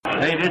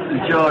Hey, this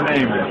is Joe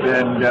Namath,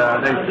 and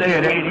they say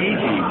it ain't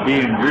easy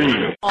being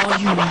green. Are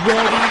you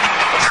ready?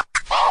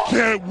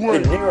 Can't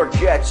wait. The New York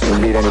Jets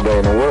can beat anybody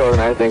in the world,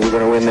 and I think we're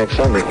going to win next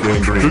Sunday.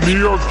 The New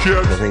York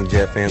Jets. I think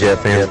Jet fans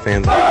Bird,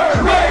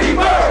 Brady,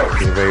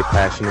 Bird. are very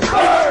passionate.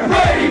 Bird,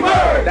 Brady,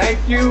 Bird.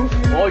 Thank you,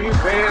 all you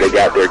fans. They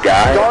got their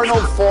guy.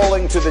 Darnold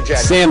falling to the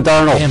Jets. Sam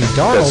Darnold.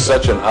 That's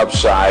such an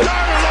upside.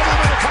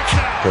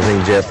 I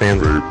think Jet fans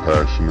Very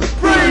passionate.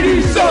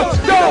 Brady sucks,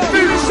 don't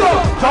be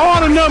sucks. To all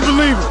the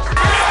non-believers.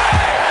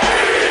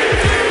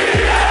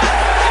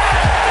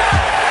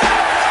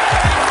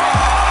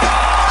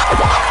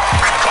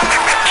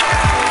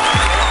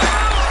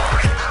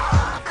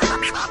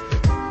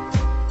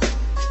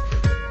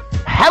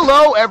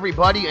 Hello,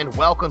 everybody, and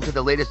welcome to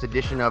the latest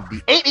edition of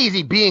the Ain't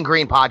Easy Being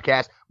Green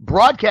podcast,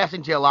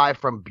 broadcasting to you live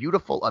from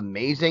beautiful,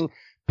 amazing,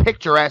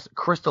 picturesque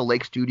Crystal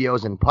Lake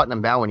Studios in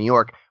Putnam Valley, New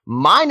York.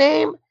 My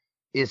name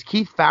is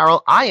Keith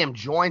Farrell. I am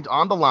joined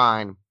on the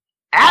line,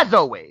 as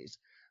always,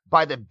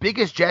 by the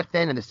biggest Jet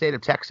fan in the state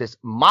of Texas,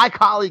 my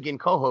colleague and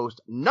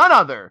co-host, none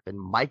other than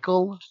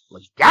Michael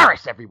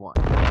Lagaris, everyone.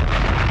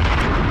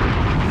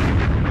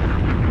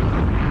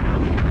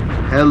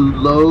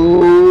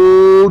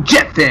 Hello,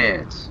 Jet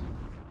fans.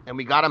 And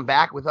we got him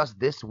back with us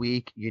this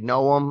week. You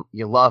know him,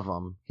 you love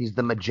him. He's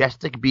the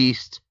majestic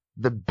beast,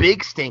 the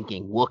big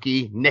stinking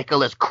Wookiee.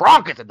 Nicholas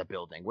Kronk is in the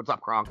building. What's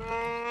up, Kronk?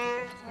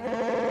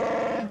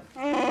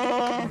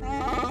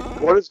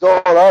 What is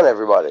going on,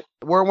 everybody?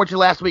 We're with you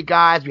last week,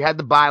 guys. We had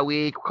the bye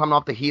week. We're coming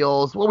off the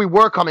heels. Well, we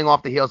were coming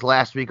off the heels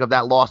last week of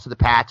that loss to the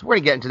Pats. We're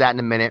going to get into that in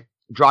a minute.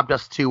 Dropped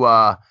us to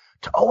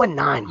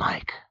 0-9,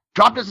 Mike.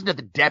 Dropped us into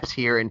the depths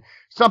here, and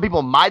some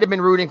people might have been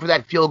rooting for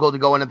that field goal to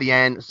go in at the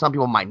end. Some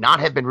people might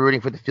not have been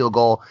rooting for the field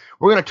goal.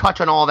 We're going to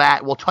touch on all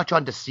that. We'll touch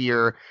on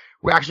Desir.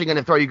 We're actually going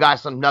to throw you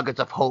guys some nuggets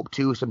of hope,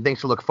 too, some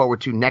things to look forward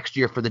to next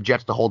year for the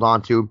Jets to hold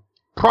on to.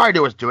 Prior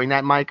to us doing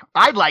that, Mike,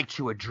 I'd like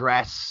to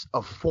address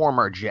a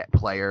former Jet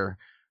player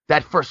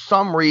that for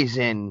some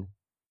reason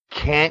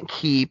can't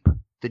keep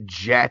the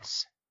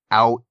Jets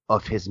out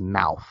of his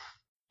mouth.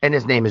 And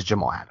his name is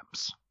Jamal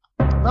Adams.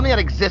 Something that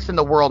exists in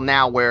the world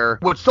now where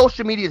what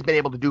social media has been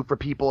able to do for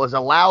people is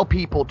allow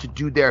people to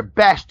do their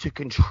best to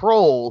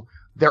control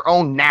their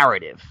own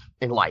narrative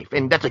in life.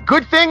 And that's a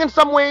good thing in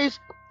some ways.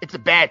 It's a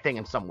bad thing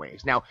in some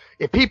ways. Now,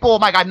 if people,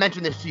 Mike, I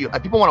mentioned this to you,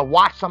 if people want to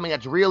watch something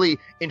that's really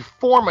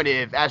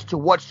informative as to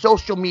what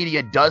social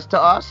media does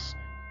to us,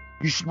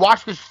 you should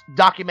watch this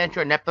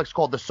documentary on Netflix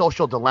called The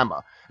Social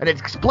Dilemma. And it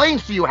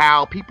explains to you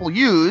how people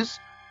use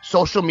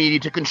social media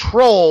to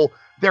control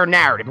their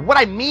narrative. And what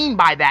I mean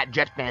by that,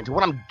 Jet fans,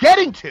 what I'm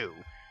getting to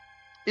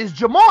is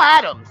Jamal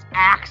Adams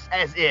acts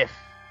as if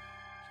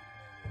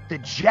the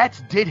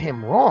Jets did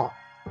him wrong.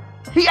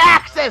 He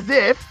acts as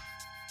if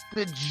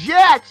the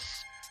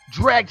Jets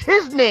dragged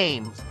his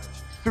name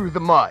through the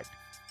mud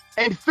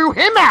and threw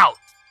him out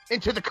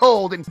into the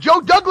cold. And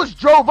Joe Douglas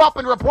drove up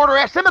and a reporter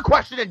asked him a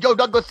question and Joe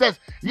Douglas says,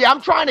 yeah,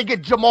 I'm trying to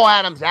get Jamal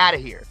Adams out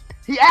of here.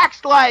 He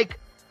acts like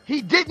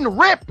he didn't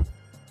rip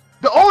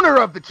the owner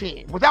of the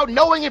team without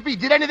knowing if he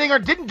did anything or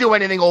didn't do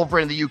anything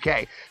over in the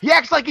UK. He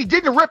acts like he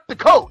didn't rip the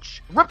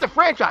coach, rip the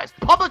franchise,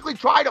 publicly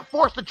try to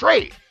force the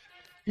trade.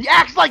 He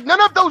acts like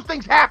none of those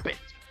things happened.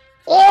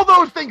 All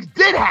those things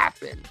did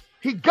happen.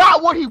 He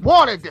got what he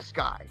wanted, this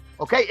guy.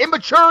 Okay,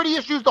 immaturity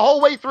issues the whole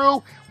way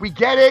through. We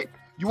get it.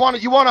 You want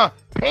to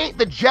paint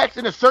the Jets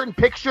in a certain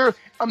picture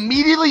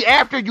immediately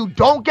after you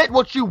don't get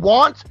what you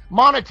want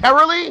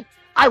monetarily.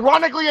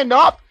 Ironically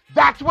enough,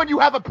 that's when you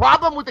have a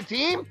problem with the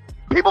team.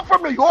 People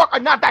from New York are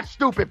not that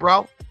stupid,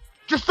 bro.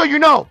 Just so you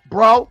know,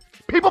 bro.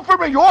 People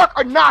from New York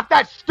are not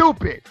that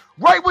stupid.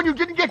 Right when you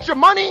didn't get your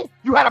money,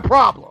 you had a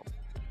problem.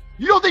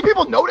 You don't think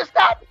people notice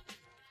that?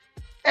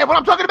 And when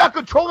I'm talking about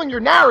controlling your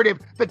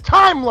narrative, the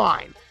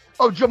timeline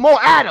of Jamal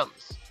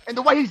Adams and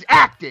the way he's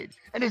acted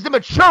and his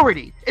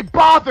immaturity, it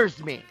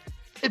bothers me.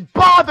 It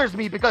bothers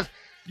me because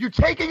you're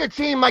taking a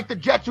team like the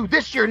Jets, who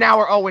this year now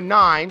are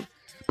 0-9,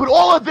 but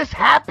all of this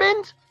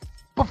happened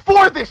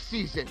before this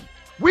season.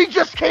 We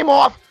just came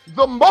off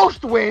the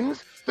most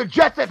wins the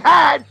Jets have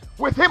had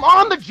with him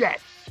on the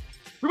Jets.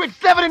 We went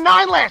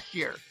 7-9 last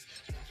year.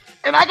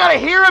 And I gotta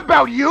hear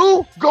about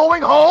you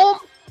going home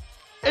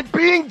and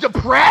being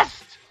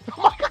depressed?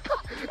 Oh my God.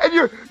 And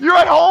you're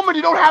at home and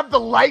you don't have the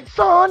lights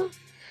on?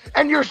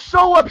 And you're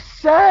so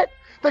upset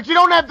that you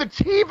don't have the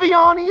TV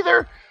on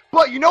either?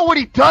 But you know what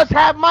he does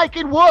have, Mike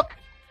and Wook?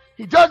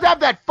 He does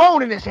have that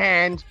phone in his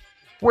hand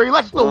where he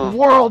lets the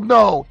world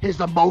know his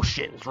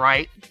emotions,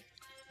 right?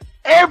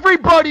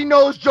 Everybody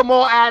knows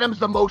Jamal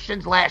Adams'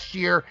 emotions last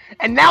year,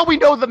 and now we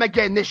know them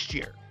again this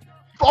year.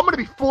 I'm going to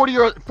be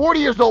 40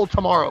 years old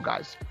tomorrow,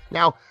 guys.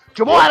 Now,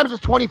 Jamal Adams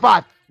is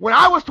 25. When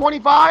I was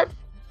 25,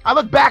 I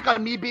look back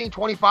on me being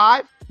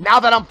 25, now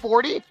that I'm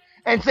 40,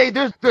 and say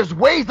there's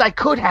ways I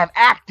could have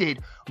acted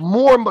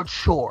more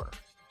mature.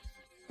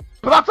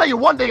 But I'll tell you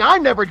one thing I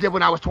never did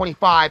when I was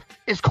 25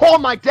 is call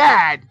my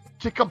dad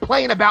to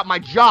complain about my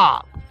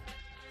job.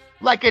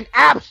 Like an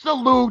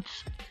absolute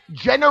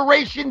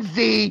Generation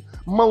Z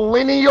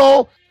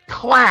millennial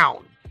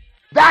clown.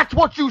 That's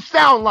what you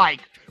sound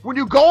like when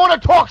you go on a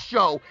talk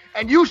show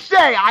and you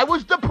say, I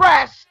was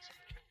depressed,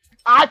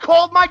 I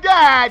called my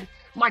dad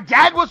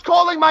was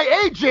calling my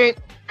agent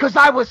because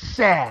I was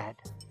sad.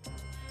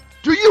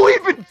 Do you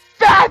even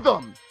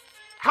fathom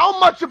how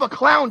much of a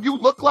clown you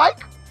look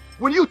like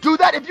when you do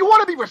that? If you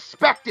want to be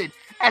respected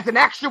as an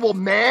actual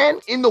man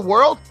in the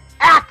world,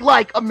 act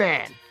like a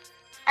man.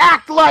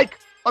 Act like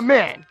a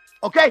man,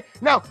 okay?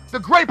 Now, the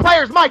great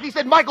players, Mike, he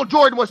said Michael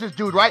Jordan was his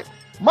dude, right?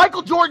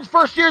 Michael Jordan's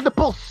first year, the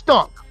Bulls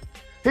stunk.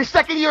 His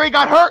second year, he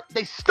got hurt,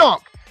 they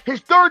stunk.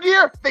 His third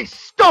year, they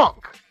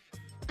stunk.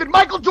 Did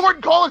Michael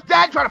Jordan call his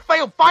dad trying to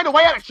find a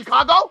way out of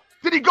Chicago?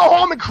 Did he go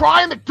home and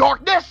cry in the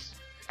darkness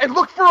and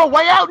look for a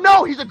way out?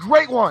 No, he's a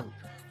great one.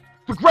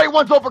 The great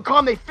ones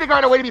overcome. They figure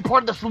out a way to be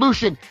part of the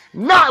solution,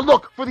 not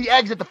look for the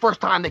exit the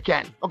first time they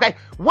can, okay?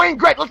 Wayne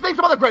Gretzky, let's name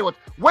some other great ones.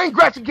 Wayne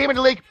Gretzky came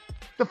into the league.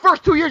 The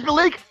first 2 years in the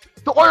league,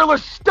 the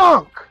Oilers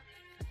stunk.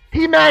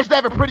 He managed to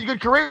have a pretty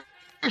good career.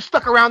 He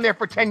stuck around there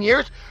for 10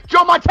 years.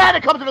 Joe Montana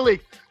comes to the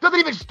league. Doesn't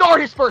even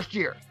start his first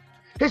year.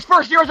 His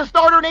first year as a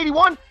starter in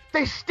 81,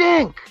 they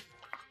stink.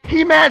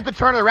 He managed to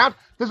turn it around.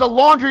 There's a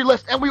laundry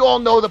list, and we all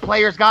know the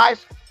players,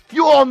 guys.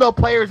 You all know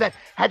players that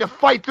had to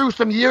fight through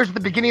some years at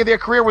the beginning of their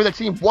career where the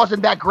team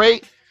wasn't that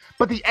great,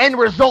 but the end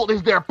result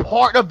is they're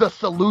part of the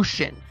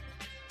solution.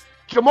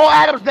 Jamal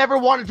Adams never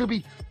wanted to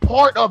be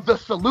part of the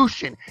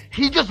solution.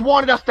 He just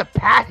wanted us to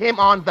pat him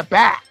on the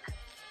back.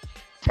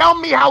 Tell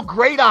me how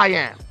great I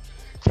am.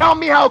 Tell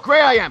me how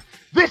great I am.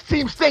 This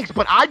team stinks,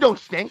 but I don't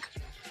stink.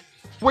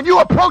 When you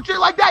approach it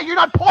like that, you're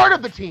not part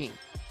of the team.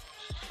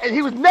 And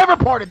he was never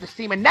part of this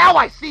team, and now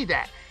I see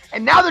that.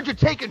 And now that you're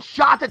taking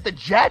shots at the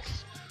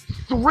Jets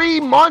 3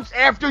 months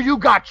after you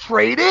got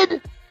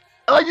traded,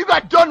 like you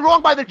got done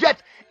wrong by the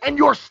Jets, and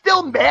you're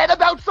still mad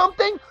about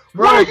something?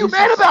 Bro, what are you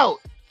mad about?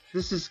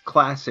 This is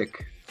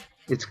classic.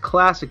 It's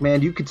classic,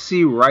 man. You could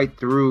see right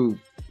through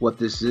what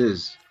this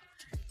is.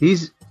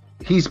 He's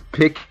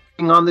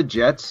picking on the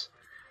Jets.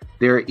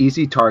 They're an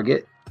easy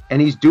target,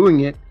 and he's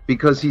doing it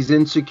because he's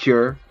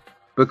insecure,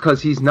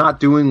 because he's not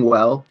doing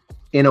well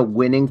in a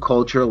winning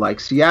culture like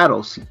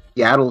Seattle.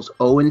 Seattle's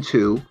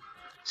 0-2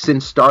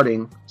 since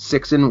starting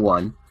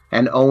 6-1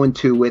 and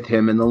 0-2 with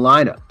him in the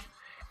lineup.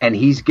 And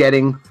he's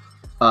getting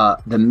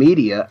the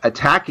media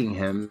attacking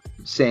him,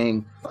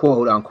 saying,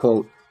 quote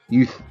unquote,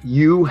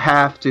 you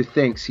have to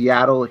think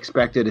Seattle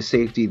expected a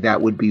safety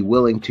that would be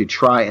willing to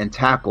try and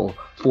tackle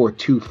for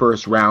 2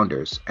 first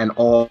rounders, and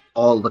all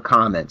the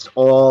comments,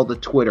 all the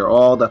Twitter,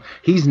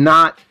 he's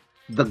not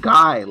the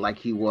guy like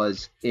he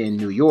was in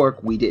New York.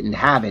 We didn't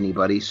have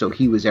anybody, so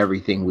he was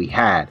everything we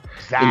had.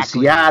 Exactly. In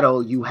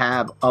Seattle, you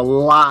have a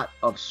lot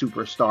of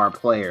superstar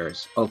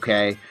players,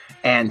 okay?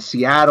 And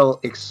Seattle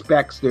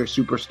expects their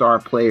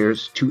superstar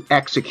players to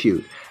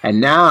execute. And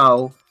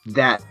now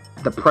that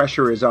the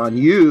pressure is on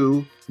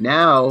you,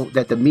 now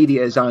that the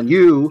media is on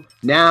you,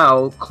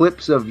 now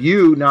clips of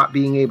you not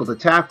being able to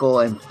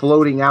tackle and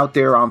floating out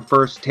there on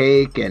First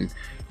Take and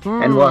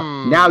what,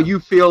 now you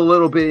feel a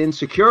little bit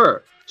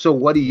insecure. So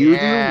what do?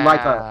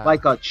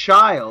 Like a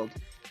child,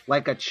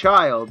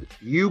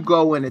 you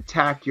go and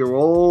attack your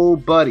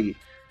old buddy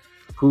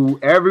who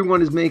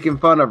everyone is making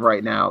fun of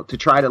right now to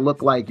try to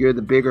look like you're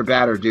the bigger,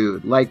 badder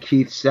dude. Like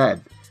Keith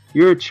said,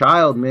 you're a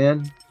child,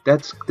 man.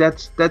 That's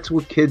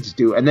what kids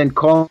do. And then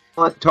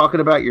talking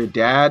about your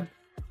dad,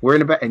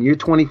 and you're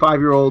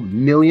 25-year-old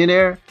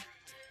millionaire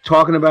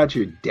talking about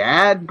your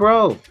dad,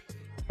 bro.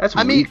 That's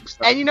weak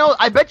stuff. And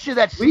I bet you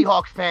that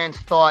Seahawks fans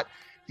thought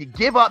to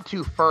give up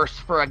 2 firsts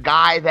for a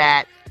guy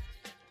that,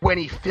 when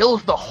he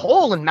fills the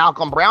hole and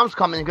Malcolm Brown's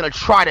coming, is going to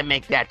try to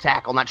make that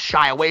tackle, not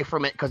shy away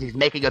from it because he's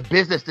making a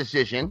business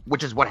decision,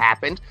 which is what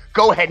happened.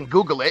 Go ahead and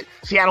Google it.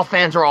 Seattle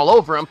fans are all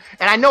over him.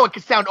 And I know it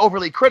could sound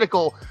overly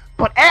critical,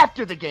 but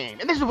after the game,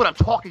 and this is what I'm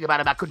talking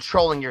about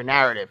controlling your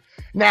narrative.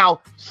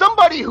 Now,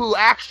 somebody who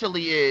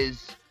actually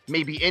is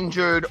maybe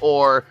injured,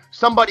 or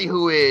somebody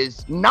who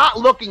is not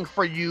looking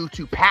for you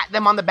to pat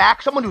them on the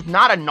back, someone who's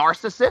not a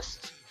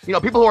narcissist,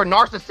 people who are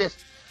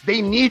narcissists, they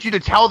need you to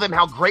tell them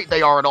how great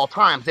they are at all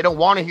times. They don't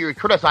want to hear you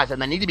criticize them.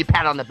 They need to be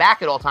patted on the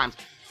back at all times.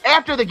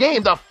 After the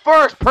game, the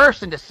first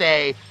person to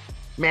say,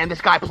 man,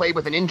 this guy played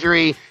with an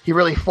injury, he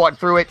really fought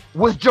through it,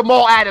 was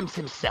Jamal Adams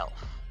himself.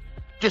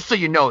 Just so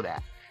you know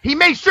that. He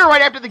made sure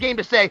right after the game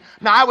to say,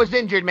 I was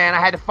injured, man, I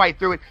had to fight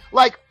through it.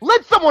 Like,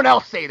 let someone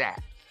else say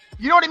that.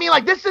 You know what I mean?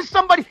 Like, this is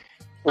somebody...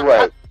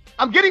 Right.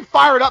 I'm getting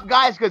fired up,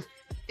 guys, because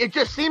it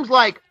just seems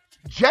like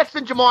Jets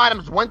and Jamal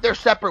Adams went their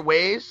separate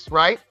ways,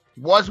 right?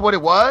 Was what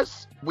it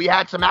was. We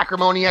had some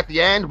acrimony at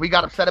the end. We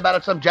got upset about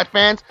it, some Jet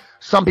fans.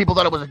 Some people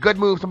thought it was a good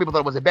move. Some people thought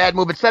it was a bad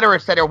move, et cetera,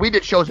 et cetera. We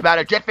did shows about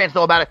it. Jet fans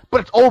know about it,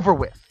 but it's over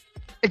with.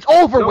 It's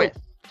over with.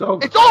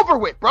 It's over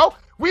with, bro.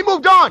 We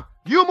moved on.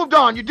 You moved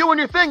on. You're doing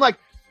your thing. Like,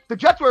 the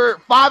Jets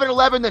were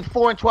 5-11, then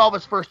 4-12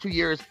 his first 2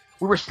 years.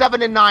 We were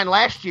 7-9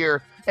 last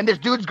year, and this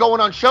dude's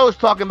going on shows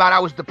talking about I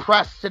was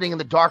depressed sitting in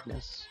the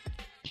darkness.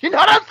 You know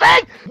what I'm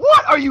saying?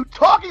 What are you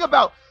talking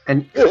about?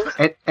 And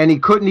he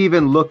couldn't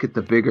even look at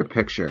the bigger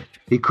picture.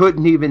 He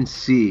couldn't even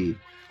see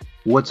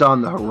what's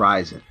on the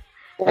horizon.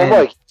 Well,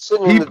 Mike,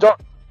 sitting in the dark.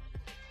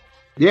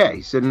 Yeah,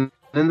 he's sitting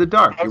in the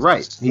dark. You're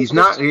right. He's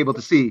not able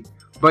to see.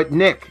 But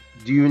Nick,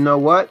 do you know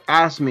what?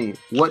 Ask me,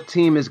 what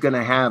team is going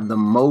to have the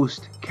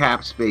most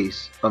cap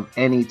space of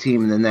any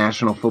team in the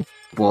National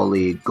Football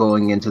League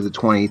going into the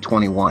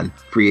 2021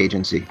 free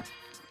agency?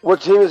 What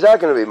team is that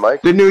going to be,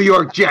 Mike? The New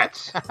York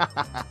Jets.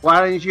 Why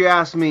don't you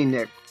ask me,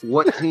 Nick,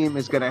 what team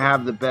is going to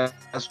have the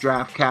best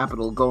draft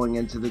capital going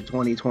into the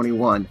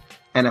 2021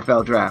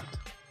 NFL draft?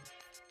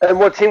 And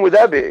what team would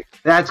that be?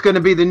 That's going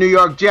to be the New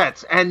York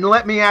Jets. And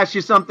let me ask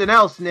you something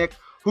else, Nick.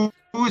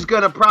 Who's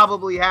going to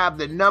probably have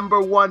the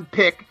number one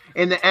pick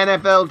in the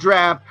NFL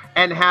draft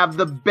and have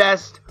the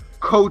best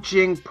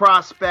coaching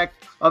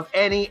prospect of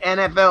any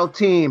NFL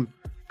team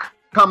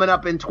coming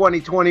up in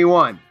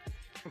 2021?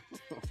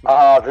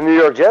 The New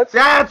York Jets?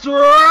 That's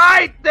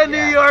right, the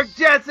New York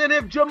Jets. And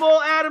if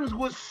Jamal Adams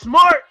was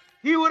smart,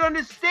 he would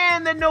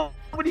understand that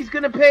nobody's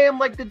going to pay him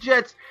like the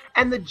Jets.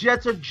 And the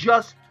Jets are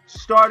just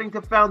starting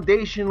to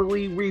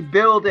foundationally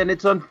rebuild, and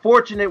it's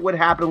unfortunate what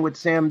happened with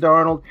Sam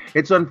Darnold.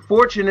 It's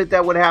unfortunate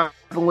that what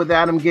happened with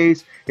Adam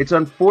Gase. It's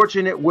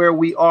unfortunate where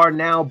we are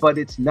now, but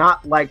it's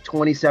not like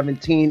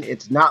 2017.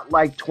 It's not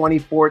like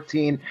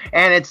 2014,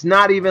 and it's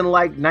not even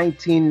like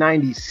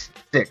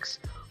 1996.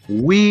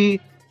 We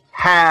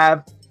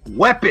have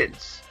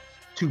weapons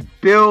to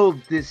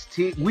build this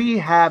team. We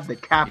have the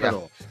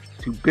capital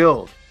to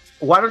build.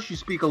 Why don't you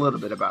speak a little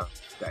bit about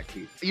that,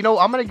 Keith? You know,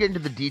 I'm going to get into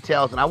the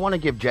details, and I want to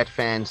give Jet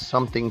fans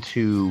something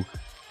to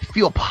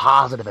feel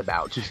positive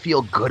about, to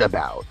feel good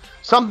about.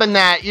 Something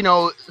that, you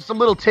know, some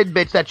little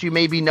tidbits that you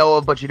maybe know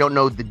of, but you don't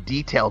know the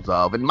details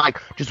of. And Mike,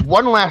 just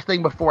one last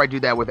thing before I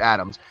do that with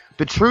Adams.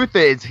 The truth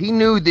is, he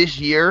knew this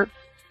year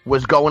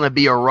was going to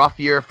be a rough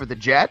year for the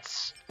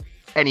Jets,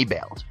 and he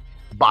bailed.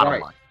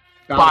 Bottom line.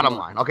 Bottom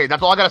line. Okay,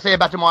 that's all I got to say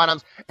about Jamal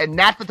Adams. And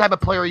that's the type of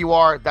player you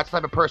are. That's the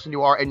type of person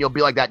you are. And you'll be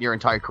like that in your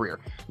entire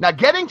career. Now,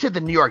 getting to the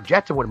New York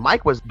Jets and what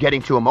Mike was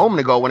getting to a moment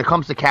ago when it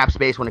comes to cap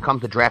space, when it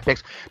comes to draft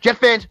picks, Jet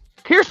fans,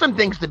 here's some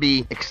things to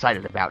be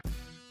excited about.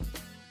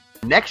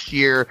 Next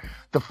year,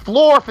 the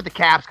floor for the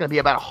cap is going to be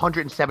about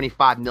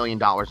 $175 million,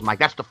 Mike.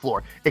 That's the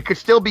floor. It could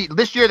still be,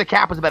 this year the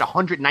cap was about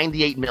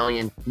 $198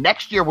 million.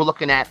 Next year, we're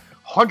looking at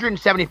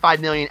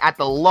 $175 million at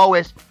the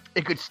lowest.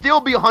 It could still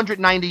be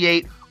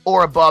 $198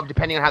 or above,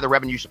 depending on how the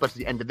revenue splits at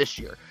the end of this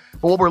year.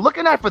 But what we're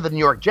looking at for the New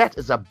York Jets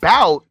is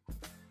about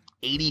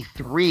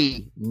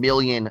 $83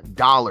 million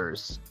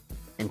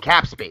in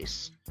cap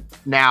space.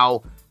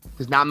 Now,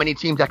 there's not many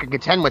teams that can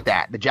contend with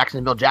that. The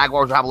Jacksonville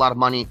Jaguars will have a lot of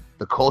money.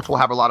 The Colts will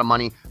have a lot of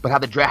money. But how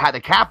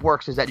the cap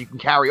works is that you can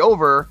carry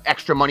over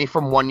extra money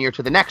from one year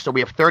to the next. So we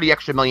have $30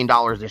 extra million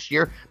this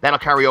year. That'll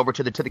carry over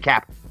to the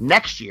cap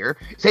next year.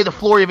 Say the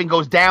floor even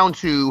goes down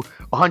to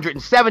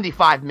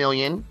 $175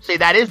 million. Say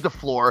that is the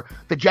floor.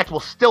 The Jets will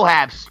still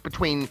have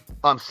between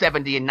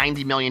 $70 and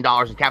 $90 million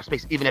in cap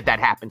space, even if that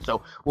happens.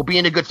 So we'll be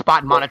in a good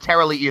spot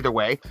monetarily either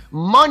way.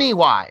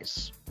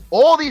 Money-wise,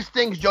 all these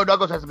things Joe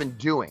Douglas has been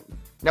doing.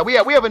 Now, we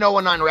have an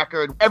 0-9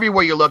 record.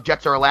 Everywhere you look,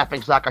 Jets are a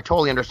laughingstock. I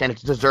totally understand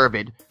it's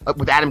deserved.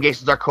 With Adam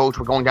Gase as our coach,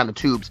 we're going down the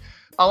tubes.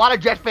 A lot of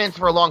Jet fans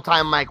for a long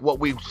time, Mike, what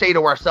we say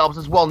to ourselves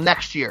is, well,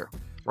 next year,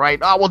 right?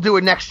 Oh, we'll do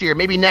it next year.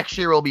 Maybe next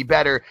year will be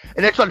better.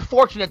 And it's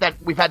unfortunate that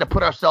we've had to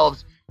put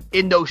ourselves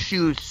in those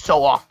shoes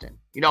so often.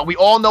 You know, we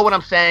all know what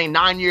I'm saying.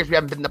 9 years we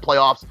haven't been in the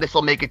playoffs. This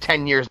will make it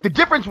 10 years. The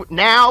difference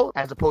now,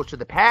 as opposed to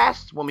the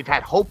past, when we've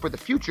had hope for the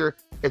future,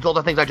 is all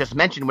the things I just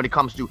mentioned when it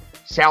comes to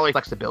salary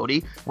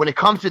flexibility, when it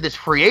comes to this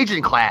free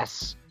agent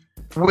class,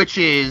 which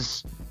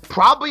is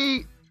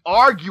probably,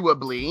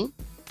 arguably,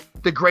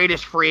 the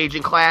greatest free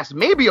agent class,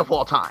 maybe of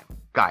all time,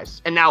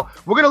 guys. And now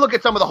we're going to look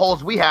at some of the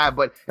holes we have,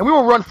 and we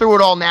will run through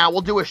it all now.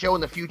 We'll do a show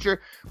in the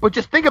future. But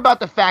just think about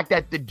the fact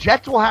that the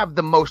Jets will have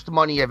the most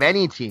money of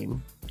any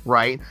team,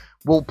 right?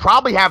 We'll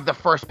probably have the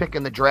first pick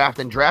in the draft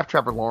and draft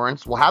Trevor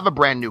Lawrence. We'll have a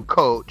brand new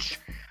coach.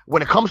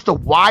 When it comes to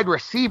wide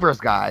receivers,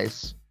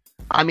 guys,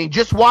 I mean,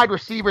 just wide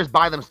receivers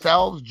by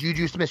themselves,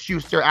 Juju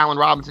Smith-Schuster, Allen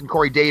Robinson,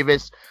 Corey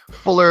Davis,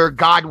 Fuller,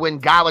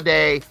 Godwin,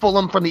 Galladay,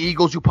 Fulham from the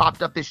Eagles who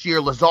popped up this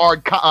year,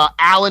 Lazard,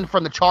 Allen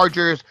from the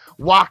Chargers,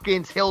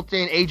 Watkins,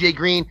 Hilton, A.J.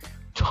 Green,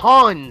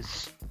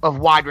 tons of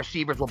wide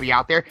receivers will be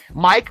out there.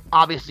 Mike,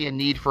 obviously a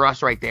need for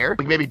us right there.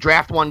 We maybe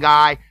draft one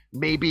guy,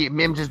 maybe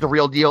Mims is the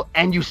real deal,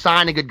 and you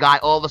sign a good guy,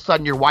 all of a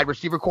sudden your wide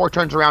receiver core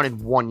turns around in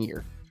 1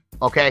 year.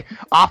 Okay,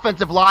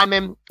 offensive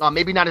linemen,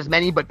 maybe not as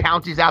many, but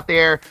Pouncey's out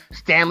there,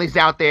 Stanley's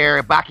out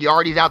there,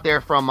 Bacchiardi's out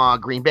there from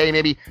Green Bay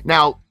maybe.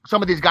 Now,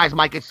 some of these guys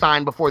might get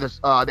signed before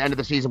the end of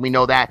the season, we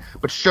know that.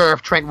 But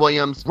Scherf, Trent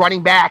Williams,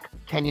 running back,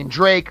 Kenyon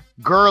Drake,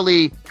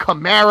 Gurley,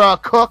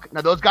 Kamara, Cook.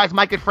 Now, those guys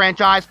might get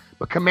franchised,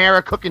 but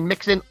Kamara, Cook, and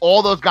Mixon,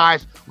 all those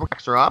guys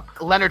are up.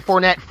 Leonard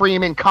Fournette,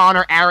 Freeman,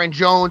 Connor, Aaron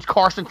Jones,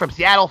 Carson from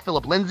Seattle,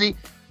 Phillip Lindsay.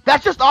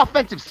 That's just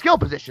offensive skill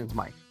positions,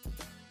 Mike.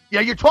 You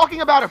know, you're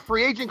talking about a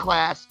free agent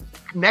class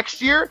next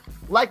year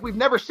like we've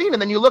never seen.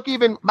 And then you look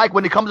even, Mike,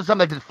 when it comes to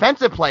some of the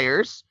defensive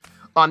players,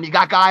 you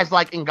got guys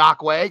like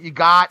Ngakoue, you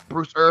got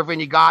Bruce Irvin,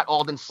 you got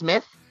Aldon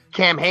Smith,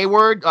 Cam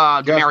Hayward,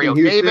 Demario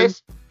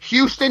Davis,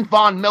 Houston,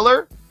 Von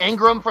Miller,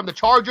 Ingram from the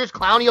Chargers,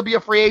 Clowney will be a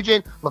free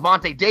agent,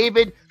 Levante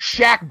David,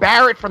 Shaq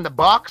Barrett from the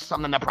Bucks.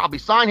 Something they'll probably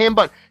sign him,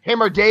 but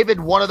him or David,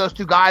 one of those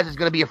two guys is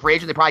going to be a free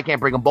agent. They probably can't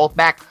bring them both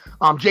back.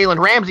 Jalen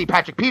Ramsey,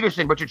 Patrick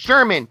Peterson, Richard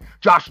Sherman,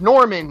 Josh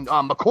Norman,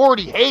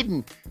 McCourty,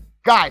 Hayden.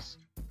 Guys,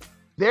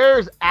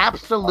 there's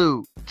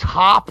absolute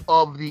top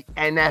of the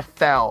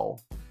NFL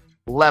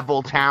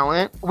level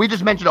talent. We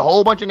just mentioned a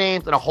whole bunch of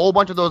names, and a whole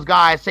bunch of those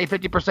guys, say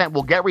 50%,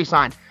 will get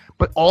re-signed.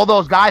 But all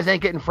those guys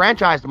ain't getting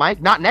franchised,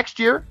 Mike. Not next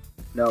year.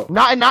 No.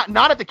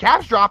 Not if the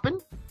cap's dropping.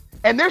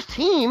 And there's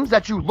teams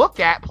that you look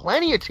at,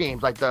 plenty of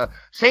teams, like the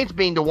Saints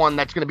being the one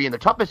that's going to be in the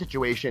toughest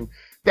situation,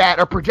 that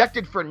are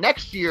projected for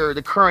next year.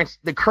 The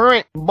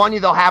current money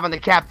they'll have on the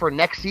cap for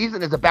next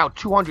season is about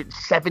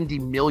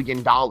 $270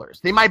 million.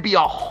 They might be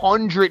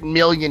 $100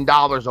 million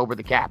over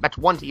the cap. That's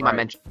one team I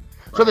mentioned.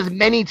 So there's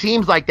many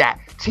teams like that.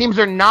 Teams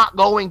are not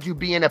going to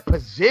be in a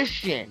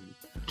position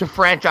to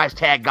franchise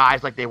tag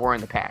guys like they were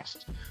in the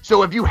past.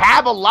 So if you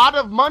have a lot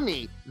of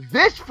money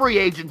this free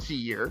agency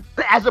year,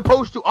 as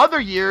opposed to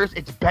other years,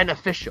 it's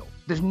beneficial.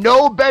 There's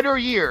no better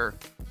year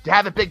to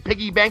have a big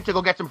piggy bank to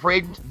go get some free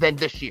agents than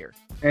this year.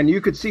 And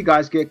you could see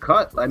guys get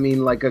cut. I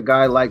mean, like a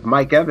guy like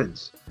Mike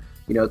Evans.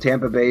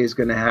 Tampa Bay is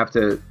going to have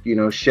to,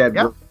 shed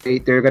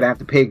weight. They're going to have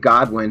to pay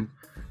Godwin.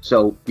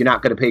 So you're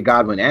not going to pay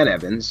Godwin and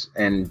Evans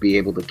and be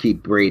able to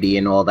keep Brady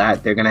and all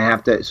that. They're going to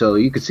have to. So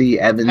you could see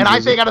Evans. And I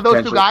think out of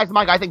those two guys,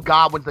 Mike, I think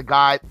Godwin's the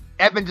guy.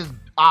 Evans is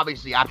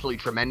obviously absolutely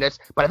tremendous,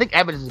 but I think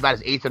Evans is about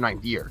his 8th or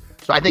 9th year.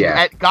 So I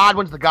think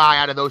Godwin's the guy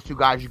out of those two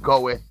guys you go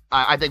with.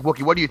 I think,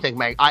 Wookie, what do you think,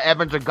 Mike?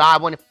 Evans or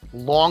Godwin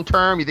long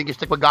term? You think you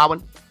stick with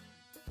Godwin?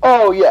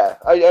 Oh yeah,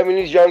 I mean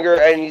he's younger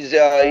and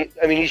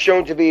he's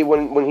shown to be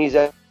when he's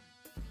at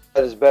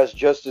his best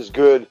just as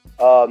good.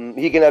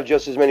 He can have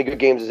just as many good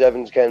games as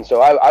Evans can.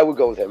 So I would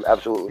go with him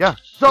absolutely. Yeah.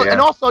 So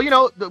and also it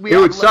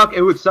would suck.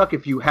 It would suck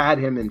if you had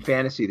him in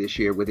fantasy this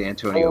year with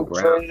Antonio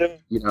Brown.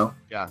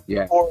 Yeah.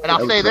 Yeah. And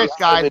I'll say this,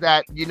 guys,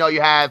 that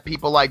you have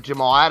people like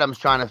Jamal Adams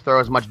trying to throw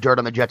as much dirt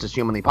on the Jets as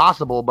humanly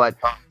possible, but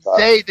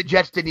say the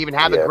Jets didn't even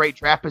have a great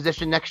draft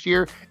position next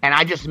year, and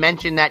I just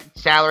mentioned that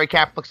salary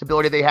cap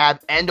flexibility they have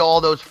and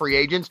all those free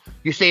agents.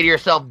 You say to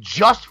yourself,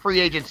 just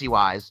free agency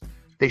wise,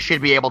 they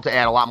should be able to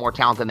add a lot more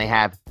talent than they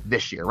have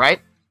this year,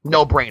 right?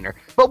 No brainer.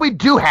 But we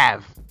do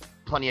have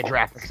plenty of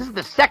draft picks. This is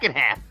the second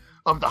half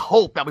of the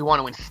hope that we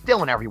want to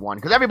instill in everyone,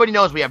 because everybody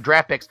knows we have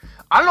draft picks.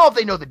 I don't know if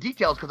they know the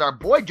details, because our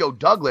boy Joe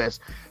Douglas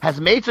has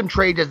made some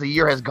trades as the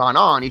year has gone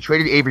on. He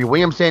traded Avery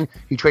Williamson.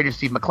 He traded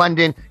Steve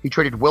McClendon. He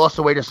traded Willis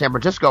away to San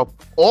Francisco.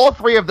 All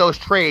three of those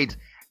trades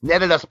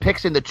netted us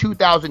picks in the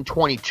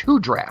 2022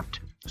 draft.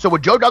 So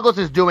what Joe Douglas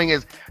is doing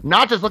is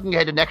not just looking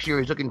ahead to next year,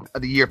 he's looking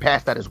at the year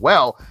past that as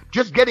well.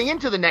 Just getting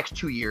into the next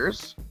 2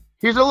 years.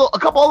 Here's a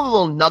couple of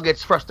little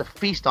nuggets for us to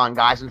feast on,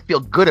 guys, and feel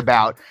good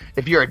about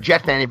if you're a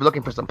Jet fan, if you're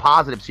looking for some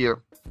positives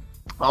here.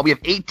 We have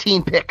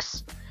 18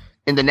 picks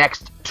in the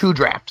next 2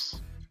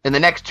 drafts. In the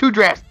next 2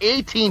 drafts,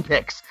 18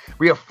 picks.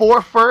 We have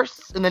 4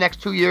 firsts in the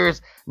next 2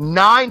 years,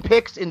 9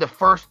 picks in the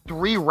first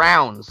 3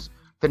 rounds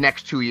the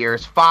next 2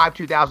 years, 5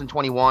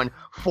 2021,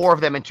 4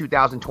 of them in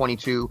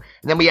 2022.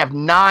 And then we have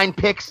 9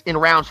 picks in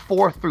rounds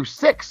 4 through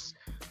 6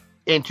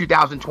 in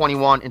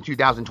 2021 and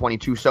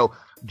 2022. So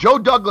Joe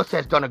Douglas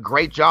has done a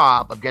great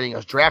job of getting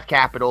us draft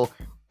capital,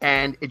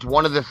 and it's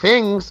one of the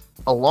things,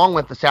 along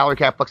with the salary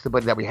cap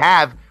flexibility that we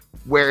have,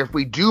 where if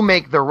we do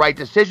make the right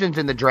decisions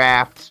in the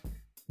drafts,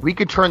 we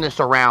could turn this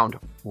around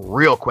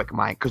real quick,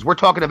 Mike, because we're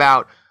talking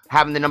about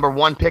having the number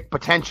 1 pick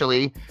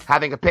potentially,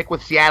 having a pick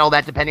with Seattle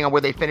that, depending on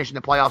where they finish in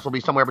the playoffs, will be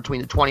somewhere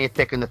between the 20th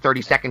pick and the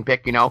 32nd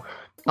pick,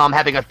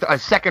 having a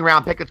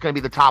second-round pick that's going to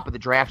be the top of the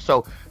draft.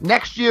 So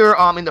next year,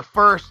 in the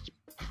first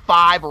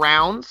 5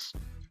 rounds,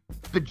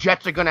 the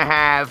Jets are going to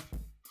have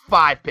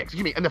 5 picks.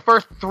 Excuse me. In the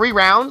first 3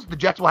 rounds, the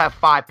Jets will have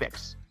 5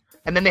 picks.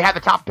 And then they have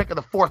the top pick of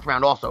the 4th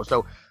round also.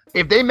 So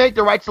if they make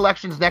the right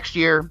selections next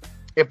year,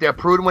 if they're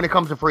prudent when it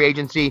comes to free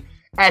agency,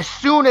 as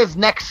soon as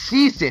next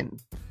season,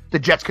 the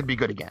Jets could be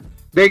good again.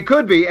 They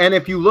could be. And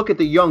if you look at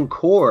the young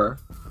core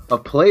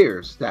of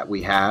players that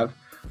we have,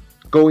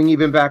 going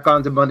even back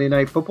onto Monday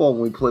Night Football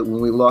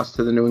when we lost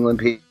to the New England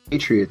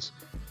Patriots,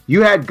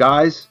 you had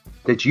guys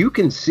that you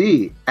can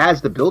see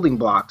as the building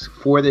blocks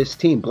for this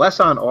team.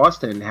 Blesson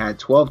Austin had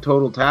 12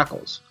 total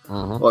tackles,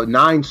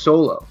 9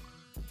 solo,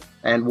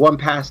 and 1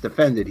 pass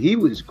defended. He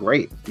was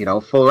great.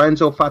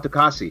 Florenzo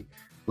Fatukasi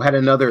had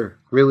another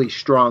really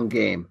strong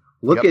game.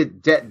 Look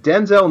at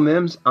Denzel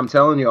Mims. I'm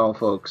telling you all,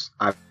 folks,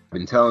 I've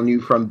been telling you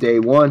from day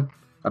one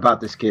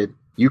about this kid.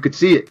 You could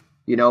see it.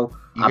 You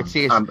can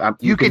see it.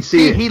 You can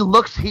see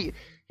it.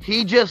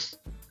 He just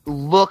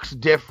looks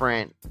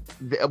different.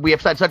 We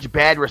have had such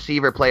bad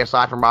receiver play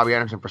aside from Robbie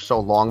Anderson for so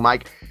long,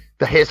 Mike.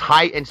 His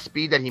height and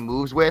speed that he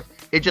moves with,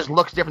 it just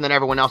looks different than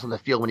everyone else on the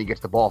field when he gets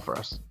the ball for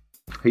us.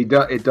 It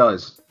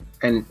does.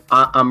 And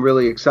I'm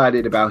really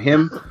excited about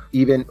him.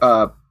 Even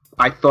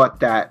I thought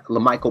that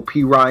LaMichael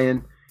P.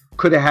 Ryan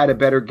could have had a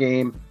better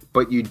game,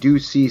 but you do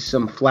see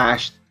some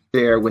flash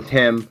there with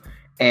him.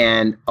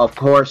 And, of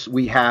course,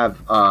 we have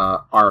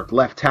our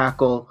left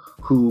tackle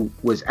who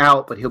was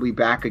out, but he'll be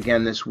back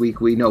again this week.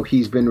 We know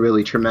he's been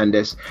really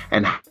tremendous.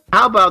 And how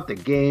about the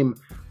game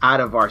out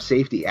of our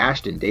safety,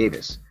 Ashton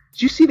Davis?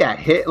 Did you see that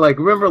hit? Like,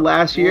 remember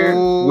last year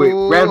with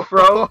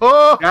Renfro?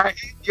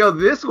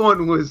 This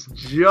one was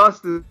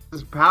just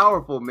as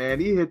powerful, man.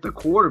 He hit the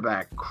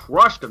quarterback,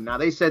 crushed him. Now,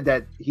 they said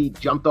that he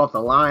jumped off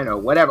the line or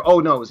whatever. Oh,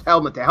 no, it was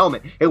helmet to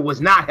helmet. It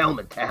was not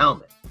helmet to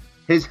helmet.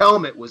 His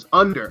helmet was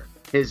under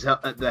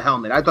the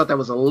helmet. I thought that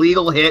was a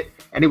legal hit,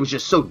 and it was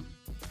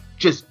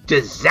just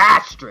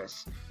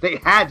disastrous. They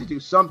had to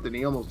do something.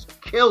 He almost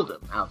killed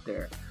him out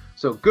there.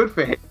 So good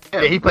for him.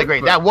 Yeah, he played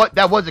great. That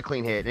was a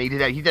clean hit. And he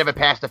did have a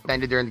pass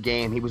defended during the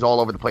game. He was all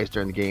over the place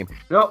during the game.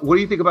 No, what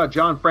do you think about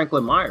John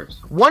Franklin Myers?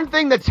 One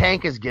thing the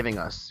tank is giving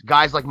us,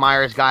 guys like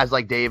Myers, guys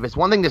like Davis,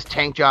 one thing this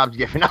tank job's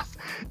giving us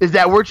is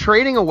that we're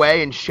trading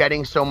away and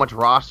shedding so much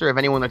roster of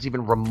anyone that's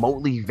even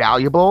remotely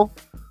valuable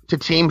to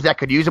teams that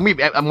could use him.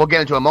 And we'll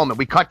get into a moment.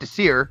 We cut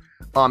Desir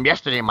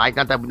yesterday, Mike.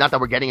 Not that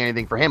we're getting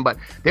anything for him, but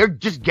they're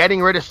just getting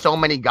rid of so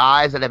many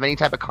guys that have any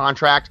type of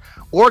contract,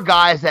 or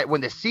guys that when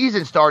the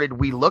season started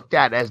we looked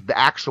at as the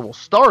actual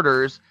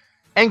starters,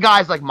 and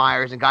guys like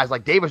Myers and guys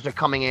like Davis are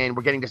coming in.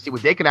 We're getting to see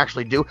what they can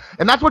actually do,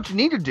 and that's what you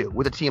need to do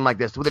with a team like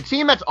this. With a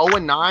team that's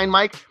 0-9,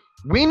 Mike,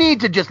 we need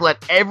to just let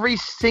every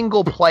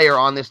single player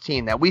on this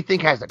team that we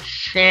think has a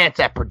chance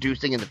at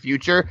producing in the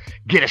future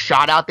get a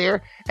shot out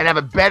there and have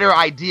a better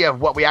idea of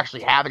what we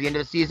actually have at the end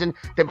of the season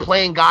than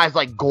playing guys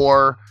like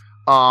Gore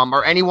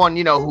or anyone,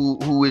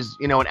 who is,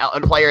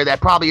 a player that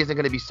probably isn't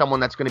going to be someone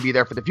that's going to be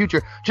there for the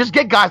future. Just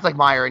get guys like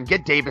Meyer and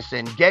get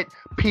Davison, get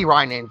P.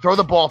 Ryan in, throw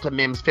the ball to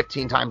Mims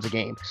 15 times a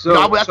game.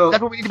 That's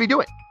what we need to be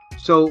doing.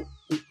 So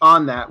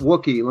on that,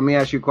 Wookie, let me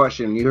ask you a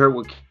question. You heard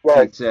what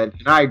Keith said,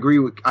 and I agree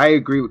with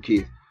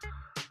Keith.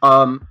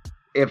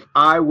 If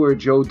I were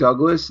Joe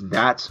Douglas,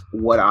 that's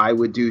what I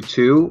would do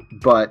too.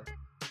 But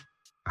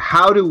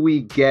how do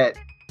we get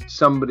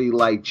somebody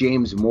like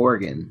James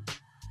Morgan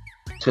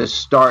to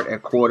start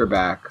at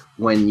quarterback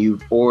when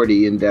you've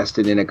already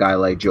invested in a guy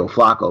like Joe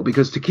Flacco?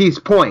 Because to Keith's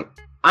point,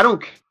 I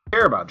don't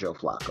care about Joe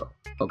Flacco,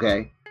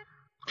 okay?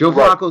 Joe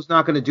Flacco's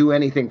not going to do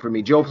anything for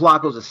me. Joe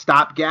Flacco's a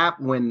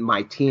stopgap when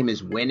my team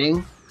is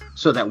winning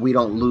so that we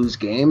don't lose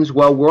games.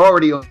 Well, we're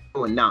already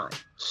 0-9.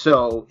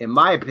 So, in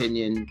my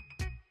opinion,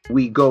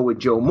 we go with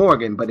Joe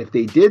Morgan. But if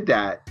they did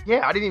that,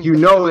 I didn't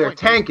even they're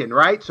tanking,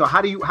 right? So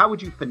how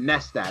would you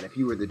finesse that if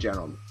you were the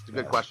general? It's a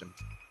good question.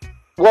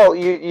 Well,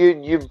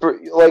 you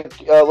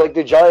like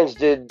the Giants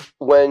did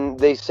when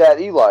they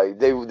sat Eli.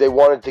 They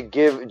wanted to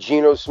give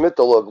Geno Smith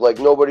the look. Like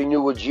nobody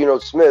knew what Geno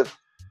Smith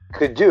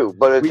could do.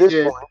 But at this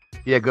point,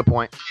 yeah, good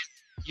point.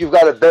 You've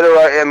got a better.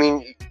 I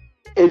mean,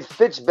 it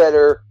fits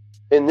better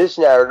in this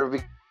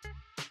narrative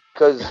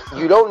because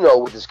you don't know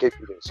what this kid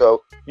can do.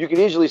 So you can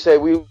easily say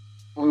we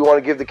want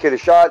to give the kid a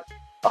shot.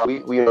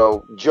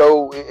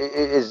 Joe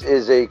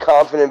is a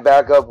confident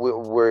backup.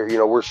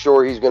 We're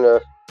sure he's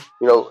gonna,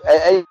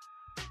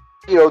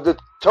 the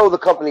toe the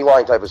company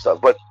line type of stuff.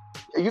 But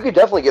you could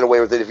definitely get away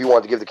with it if you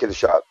want to give the kid a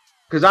shot.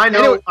 Because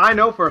I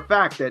know for a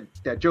fact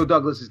that Joe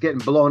Douglas is getting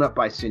blown up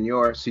by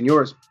Senor.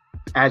 Senor's,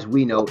 as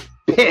we know,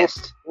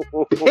 pissed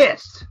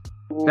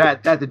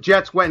that the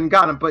Jets went and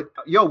got him. But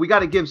we got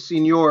to give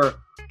Senor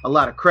a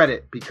lot of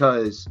credit,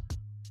 because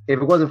if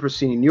it wasn't for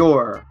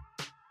Senor,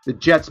 the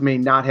Jets may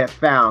not have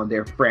found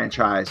their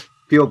franchise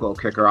field goal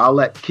kicker. I'll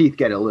let Keith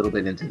get a little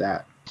bit into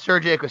that.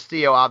 Sergio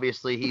Castillo,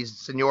 obviously, he's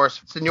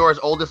Senor's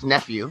oldest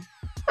nephew.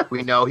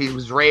 We know he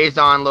was raised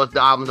on the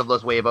albums of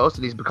Los Huevos,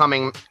 and he's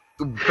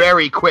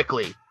very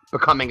quickly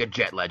becoming a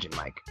Jet legend,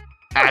 Mike,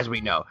 as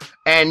we know.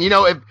 And,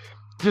 if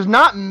there's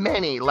not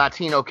many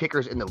Latino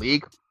kickers in the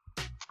league,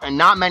 and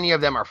not many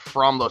of them are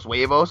from Los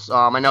Huevos.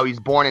 I know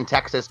he's born in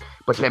Texas,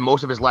 but spent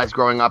most of his life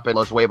growing up in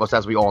Los Huevos,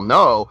 as we all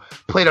know.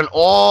 Played on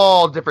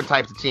all different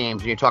types of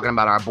teams, and you're talking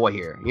about our boy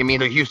here. You mean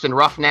the Houston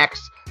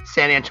Roughnecks,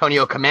 San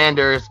Antonio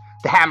Commanders,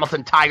 the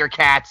Hamilton Tiger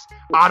Cats,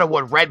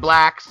 Ottawa Red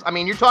Blacks. I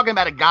mean, you're talking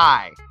about the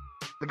guy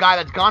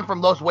that's gone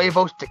from Los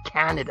Huevos to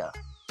Canada.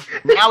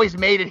 Now he's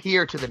made it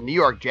here to the New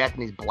York Jets,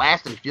 and he's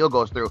blasting field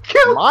goals through.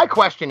 My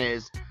question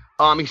is,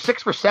 he's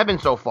 6 for 7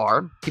 so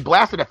far. He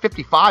blasted a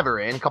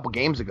 55er in a couple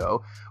games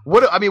ago.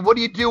 What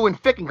do you do when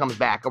Ficken comes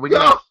back? Are we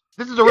gonna?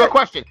 This is a real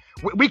question.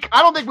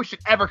 I don't think we should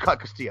ever cut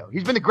Castillo.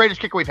 He's been the greatest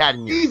kicker we've had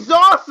in years. He's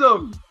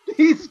awesome.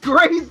 He's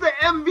great. He's the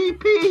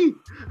MVP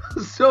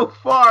so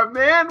far,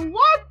 man.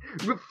 What?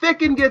 If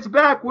Ficken gets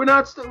back, we're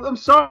not. I'm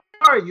sorry,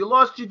 you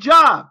lost your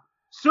job.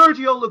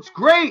 Sergio looks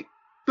great.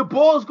 The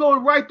ball's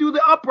going right through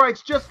the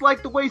uprights, just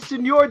like the way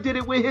Senor did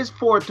it with his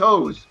 4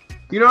 toes.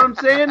 You know what I'm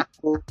saying?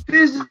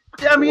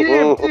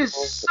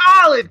 It's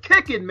solid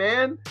kicking,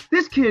 man.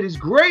 This kid is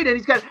great,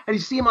 and you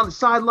see him on the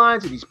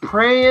sidelines, and he's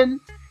praying.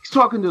 He's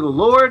talking to the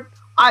Lord.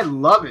 I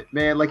love it,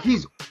 man. Like,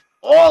 he's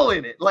all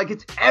in it. Like,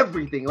 it's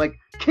everything. Like,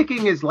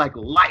 kicking is like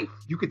life.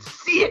 You could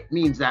see it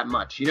means that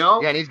much, you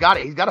know? Yeah, and he's got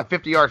it. He's got a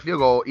 50-yard field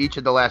goal each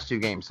of the last 2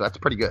 games, so that's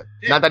pretty good.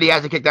 Yeah. Not that he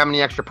hasn't kicked that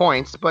many extra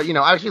points, but, you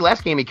know, actually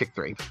last game he kicked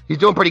 3. He's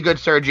doing pretty good,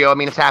 Sergio. I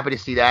mean, it's happy to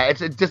see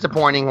that. It's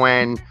disappointing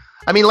when,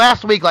 I mean,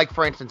 last week, like,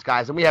 for instance,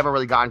 guys, and we haven't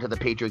really gotten to the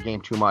Patriot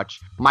game too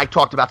much. Mike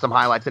talked about some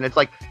highlights, and it's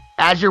like,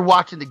 as you're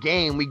watching the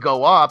game, we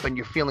go up, and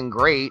you're feeling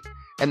great,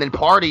 and then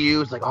part of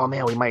you is like, oh,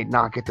 man, we might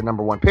not get the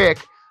number 1 pick.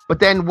 But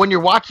then when you're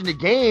watching the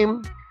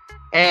game,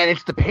 and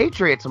it's the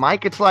Patriots,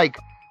 Mike, it's like,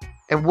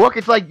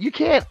 it's like,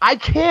 I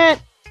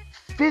can't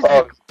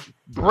physically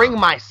bring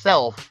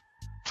myself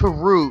to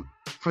root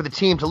for the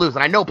team to lose.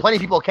 And I know plenty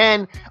of people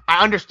can.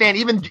 I understand.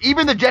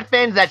 Even the Jet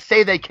fans that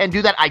say they can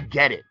do that, I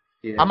get it.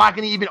 Yeah. I'm not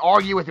going to even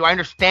argue with you. I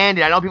understand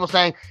it. I know people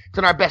saying it's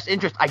in our best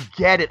interest. I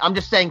get it. I'm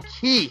just saying,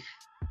 Keith,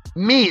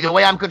 me, the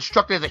way I'm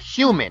constructed as a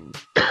human,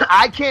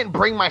 I can't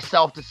bring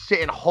myself to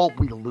sit and hope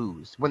we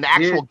lose. When the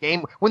actual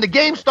game, when the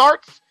game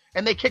starts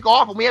and they kick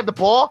off and we have the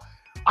ball,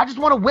 I just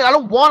want to win. I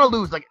don't want to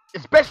lose, like,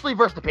 especially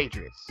versus the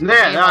Patriots.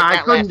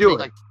 I couldn't do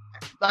it.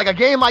 Like a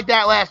game like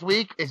that last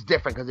week is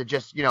different because it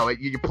just, you know,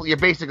 you're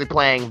basically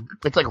playing.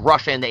 It's like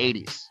Russia in the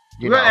 80s.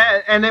 You know?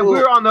 And then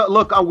we're on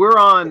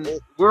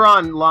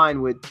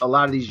line with a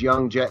lot of these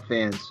young Jet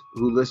fans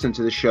who listen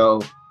to the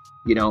show,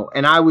 you know.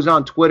 And I was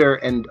on Twitter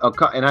and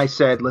I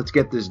said, let's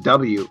get this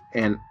W,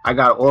 and I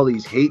got all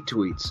these hate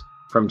tweets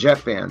from Jet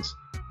fans.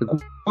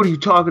 Like, what are you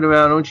talking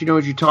about? Don't you know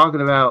what you're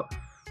talking about?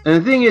 And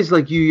the thing is,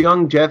 like, you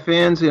young Jet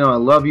fans, you know, I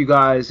love you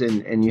guys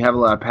and you have a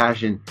lot of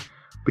passion,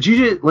 but you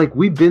just, like,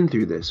 we've been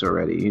through this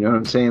already. You know what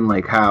I'm saying?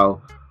 Like, how,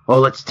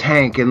 let's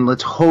tank and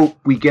let's hope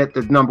we get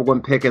the number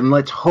 1 pick and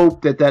let's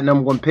hope that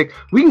number 1 pick,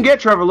 we can get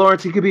Trevor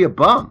Lawrence. He could be a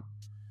bum.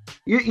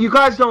 You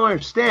guys don't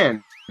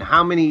understand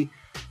how many,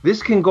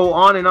 this can go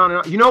on and on and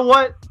on. You know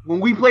what?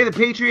 When we play the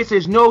Patriots,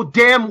 there's no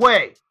damn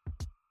way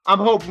I'm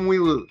hoping we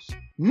lose.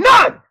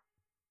 None!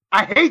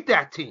 I hate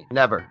that team.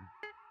 Never.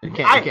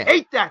 I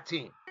hate that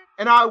team.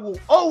 And I will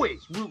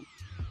always root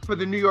for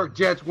the New York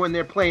Jets when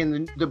they're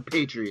playing the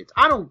Patriots.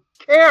 I don't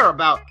care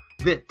about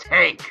the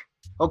tank,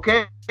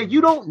 okay?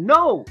 You don't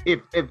know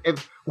if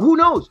who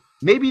knows?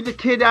 Maybe the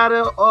kid out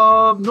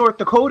of North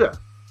Dakota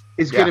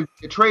is going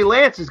to, Trey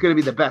Lance is going to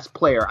be the best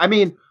player. I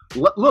mean,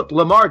 look,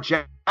 Lamar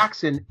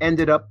Jackson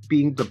ended up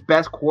being the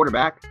best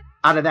quarterback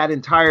out of that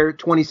entire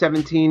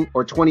 2017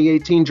 or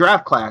 2018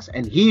 draft class,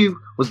 and he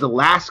was the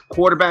last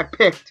quarterback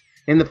picked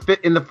in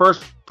the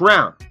first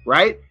round,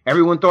 right?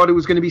 Everyone thought it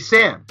was going to be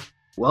Sam.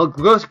 Well,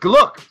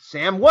 look,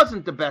 Sam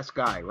wasn't the best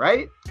guy,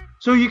 right?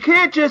 So you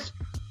can't just,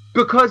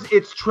 because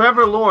it's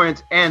Trevor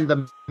Lawrence and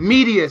the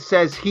media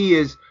says he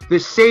is the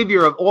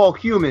savior of all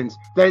humans,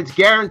 that it's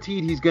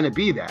guaranteed he's going to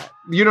be that.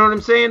 You know what I'm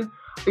saying?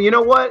 You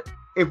know what?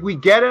 If we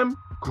get him,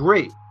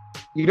 great.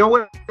 You know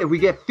what? If we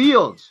get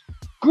Fields,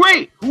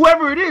 great.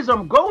 Whoever it is,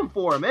 I'm going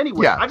for him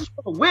anyway. Yeah. I just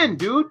want to win,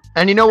 dude.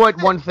 And you know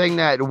what? One thing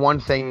that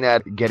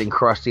getting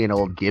crusty and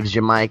old gives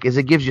you, Mike, is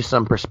it gives you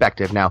some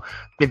perspective. Now,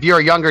 if you're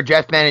a younger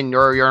Jets fan and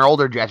you're an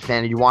older Jets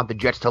fan and you want the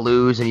Jets to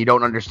lose and you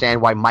don't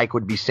understand why Mike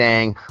would be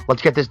saying,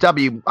 let's get this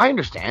W, I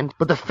understand.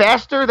 But the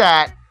faster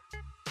that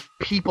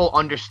people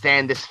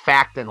understand this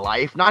fact in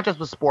life, not just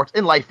with sports,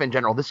 in life in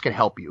general, this can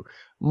help you.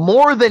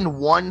 More than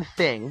one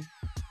thing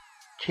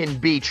can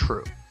be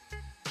true.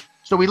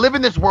 So we live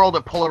in this world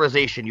of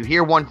polarization. You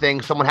hear one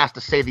thing, someone has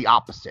to say the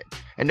opposite.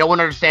 And no one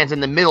understands in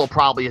the middle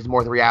probably is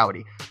more the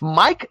reality.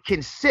 Mike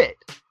can sit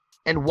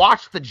and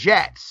watch the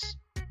Jets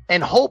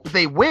and hope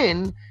they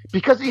win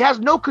because he has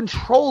no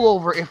control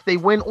over if they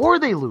win or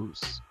they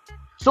lose.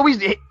 So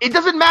it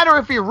doesn't matter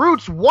if he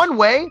roots one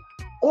way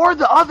or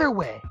the other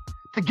way.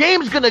 The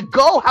game's going to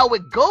go how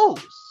it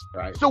goes.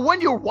 Right. So when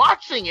you're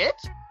watching it,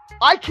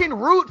 I can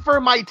root for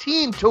my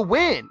team to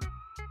win.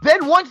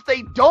 Then once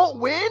they don't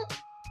win,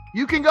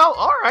 you can go,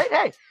 all right,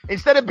 hey,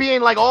 instead of being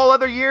like all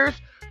other years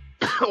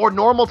or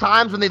normal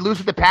times when they lose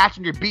with the Pats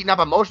and you're beaten up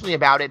emotionally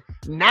about it,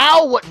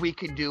 now what we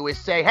can do is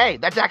say, hey,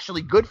 that's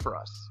actually good for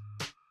us.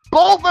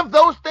 Both of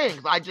those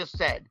things I just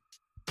said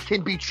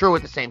can be true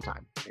at the same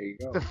time. There you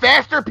go. The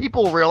faster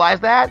people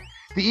realize that,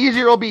 the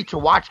easier it'll be to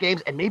watch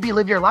games and maybe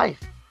live your life.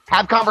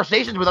 Have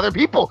conversations with other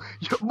people.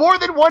 More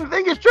than one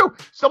thing is true.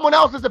 Someone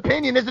else's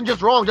opinion isn't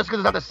just wrong just because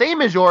it's not the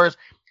same as yours.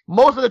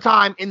 Most of the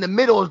time, in the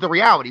middle is the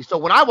reality. So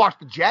when I watch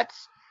the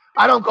Jets,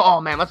 I don't go, oh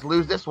man, let's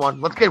lose this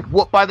one. Let's get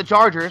whooped by the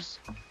Chargers.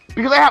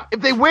 Because if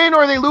they win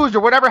or they lose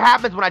or whatever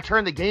happens when I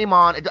turn the game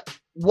on,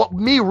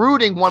 me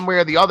rooting one way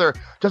or the other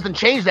doesn't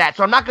change that.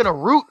 So I'm not going to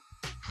root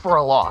for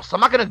a loss. I'm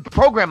not going to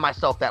program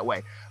myself that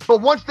way.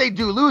 But once they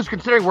do lose,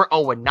 considering we're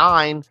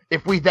 0-9,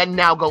 if we then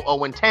now go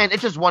 0-10,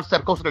 it's just one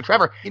step closer to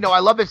Trevor. You know, I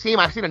love this team.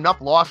 I've seen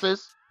enough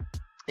losses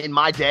in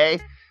my day.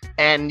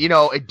 And, you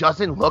know, it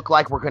doesn't look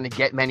like we're going to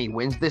get many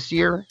wins this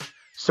year.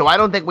 So I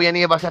don't think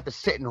any of us have to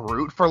sit and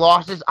root for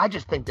losses. I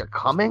just think they're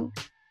coming.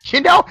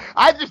 You know,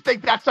 I just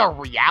think that's our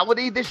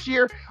reality this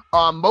year.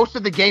 Most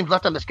of the games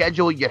left on the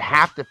schedule, you'd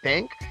have to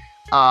think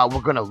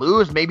we're going to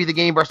lose. Maybe the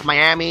game versus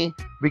Miami,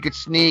 we could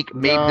sneak.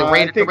 Maybe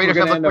the Raiders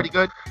have looked pretty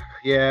good.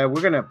 Yeah,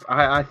 we're gonna.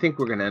 I think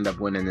we're gonna end up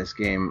winning this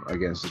game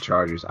against the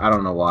Chargers. I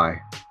don't know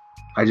why.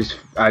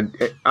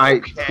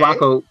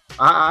 Flacco.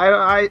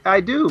 I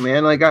do,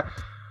 man. Like I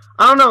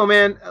don't know,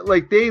 man.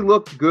 Like they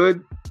looked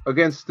good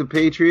against the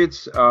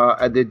Patriots.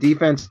 The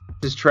defense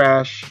is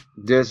trash.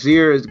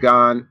 Desir is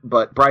gone,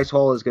 but Bryce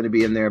Hall is going to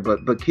be in there.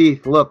 But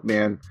Keith, look,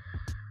 man.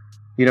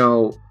 You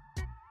know,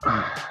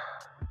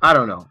 I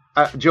don't know.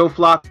 Joe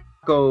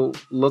Flacco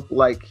looked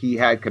like he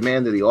had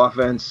command of the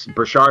offense.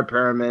 Brashard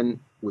Perriman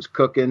was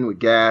cooking with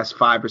gas.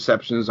 5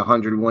 receptions,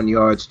 101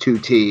 yards, 2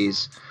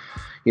 T's.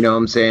 You know what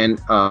I'm saying?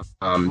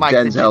 Mike,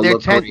 Denzel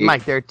looked great.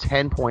 Mike, they're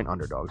 10-point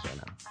underdogs right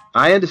now.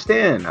 I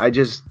understand. I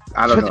don't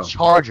know. The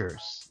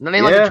Chargers. And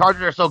like the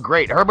Chargers are so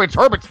great. Herbert's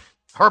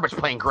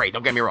playing great.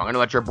 Don't get me wrong. I know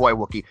that's your boy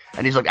Wookie,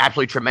 and he's looked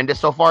absolutely tremendous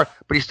so far.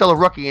 But he's still a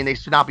rookie, and they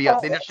should not be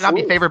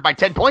favored by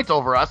 10 points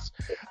over us,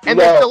 and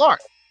they still are.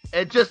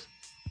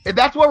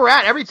 That's where we're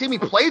at. Every team we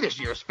play this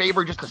year is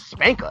favored just to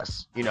spank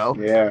us. You know.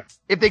 Yeah.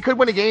 If they could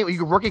win a game,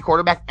 you rookie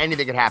quarterback,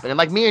 anything could happen. And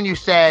like me and you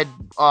said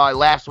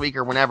last week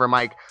or whenever,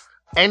 Mike.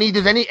 Any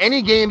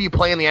game you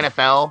play in the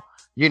NFL,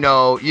 you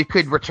know, you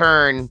could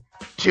return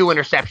 2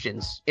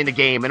 interceptions in the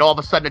game, and all of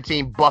a sudden a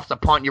team buffs a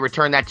punt, you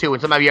return that 2,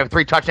 and somehow you have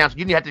 3 touchdowns.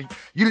 You didn't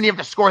even have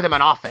to score them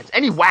on offense.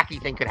 Any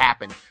wacky thing could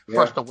happen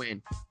for us to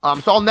win.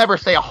 So I'll never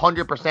say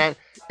 100%.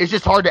 It's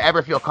just hard to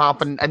ever feel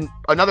confident. And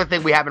another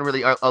thing we haven't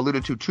really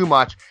alluded to too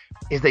much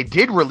is they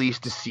did release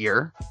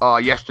Desir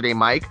yesterday,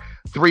 Mike.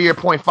 $3-year,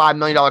 $0.5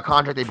 million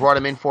contract they brought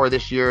him in for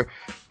this year.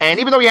 And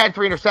even though he had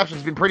 3 interceptions,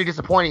 it's been pretty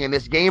disappointing in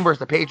this game versus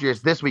the Patriots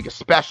this week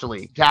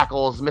especially.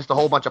 Tackles, missed a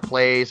whole bunch of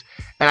plays,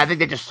 and I think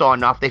they just saw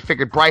enough. They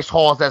figured Bryce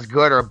Hall is as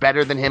good or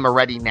better than him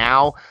already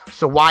now,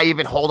 so why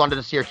even hold on to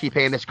Desir, keep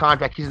paying this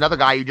contract? He's another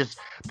guy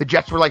the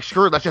Jets were like,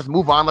 screw it, let's just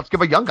move on. Let's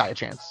give a young guy a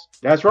chance.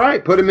 That's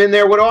right. Put him in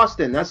there with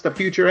Austin. That's the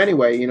future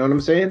anyway. You know what I'm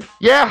saying?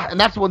 Yeah, and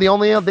that's the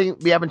only other thing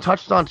we haven't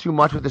touched on too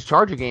much with this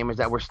Charger game is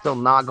that we're still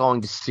not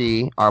going to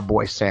see our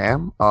boy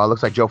Sam.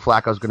 Looks like Joe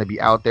Flacco is going to be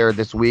out there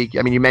this week.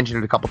 I mean, you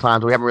mentioned it a couple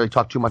times. We haven't really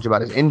talked too much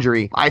about his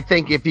injury. I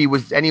think if he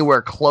was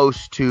anywhere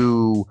close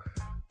to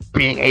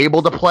being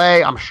able to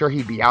play, I'm sure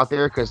he'd be out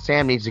there because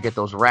Sam needs to get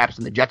those reps,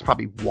 and the Jets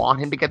probably want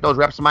him to get those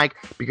reps, Mike,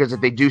 because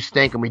if they do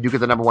stink and we do get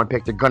the number 1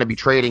 pick, they're going to be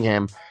trading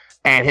him,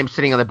 and him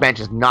sitting on the bench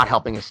is not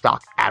helping his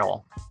stock at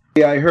all.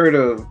 Yeah, I heard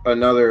of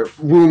another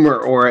rumor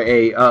or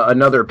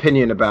another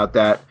opinion about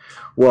that.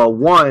 Well,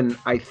 one,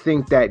 I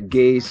think that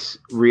Gase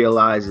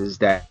realizes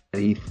that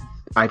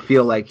I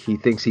feel like he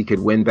thinks he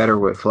could win better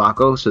with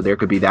Flacco, so there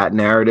could be that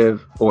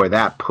narrative or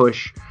that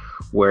push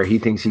where he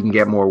thinks he can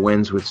get more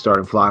wins with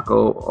starting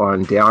Flacco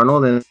on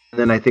Darnold. And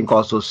then I think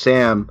also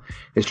Sam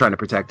is trying to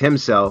protect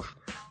himself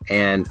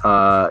and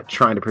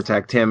trying to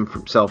protect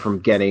himself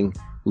from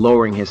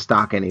lowering his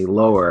stock any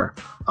lower.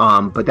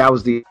 But that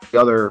was the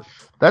other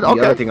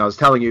thing I was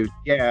telling you.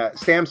 Yeah,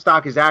 Sam's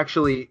stock is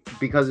actually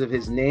because of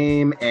his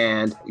name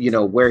and, you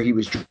know, where he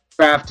was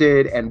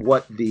drafted and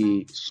what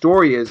the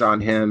story is on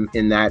him,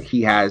 in that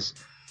he has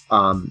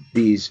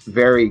these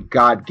very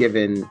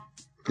God-given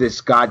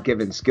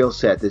skill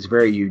set that's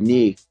very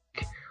unique.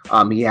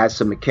 He has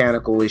some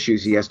mechanical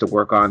issues. He has to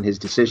work on his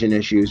decision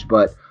issues,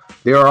 but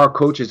there are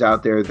coaches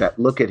out there that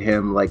look at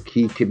him like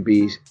he can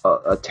be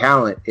a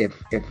talent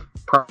if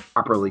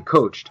properly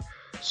coached.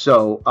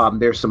 So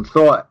there's some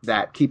thought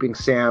that keeping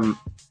Sam,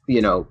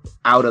 you know,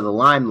 out of the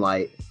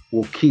limelight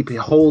will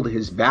hold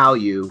his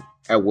value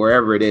at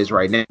wherever it is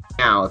right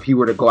now. If he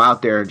were to go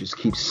out there and just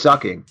keep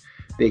sucking,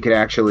 they could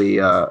actually,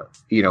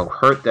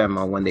 hurt them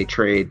on when they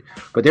trade.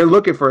 But they're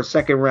looking for a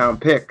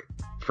 2nd-round pick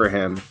for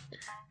him,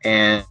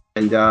 and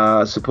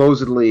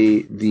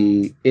supposedly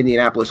the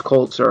Indianapolis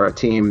Colts are a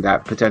team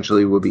that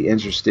potentially would be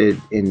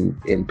interested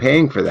in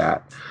paying for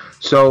that.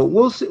 So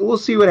we'll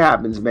see what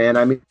happens, man.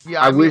 I mean,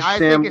 I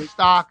think his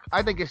stock,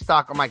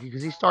 Mike,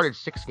 because he started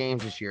 6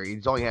 games this year. He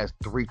only has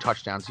 3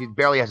 touchdowns. He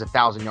barely has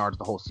 1,000 yards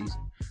the whole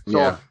season. So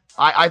yeah.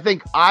 I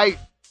think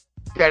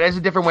that is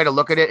a different way to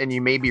look at it, and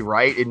you may be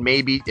right. It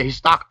may be his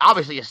stock.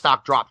 Obviously, his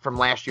stock dropped from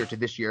last year to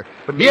this year,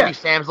 but maybe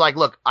Sam's like,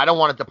 look, I don't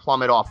want it to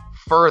plummet off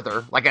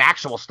further, like an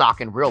actual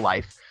stock in real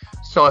life.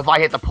 So if I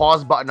hit the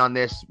pause button on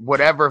this,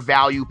 whatever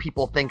value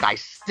people think I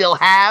still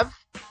have,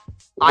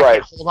 I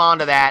can hold on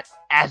to that,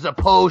 as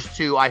opposed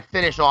to I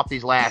finish off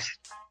these last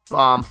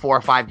 4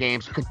 or 5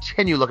 games,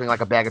 continue looking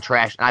like a bag of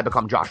trash, and I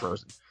become Josh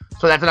Rosen.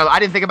 So that's another. I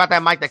didn't think about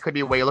that, Mike. That could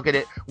be a way you look at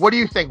it. What do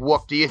you think,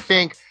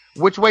 Wook?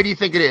 Which way do you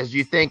think it is? Do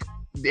you think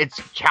it's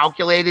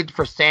calculated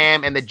for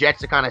Sam and the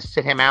Jets to kind of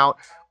sit him out,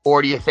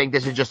 or do you think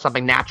this is just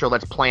something natural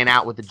that's playing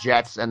out with the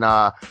Jets and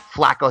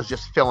Flacco's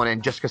just filling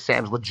in just because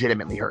Sam's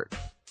legitimately hurt?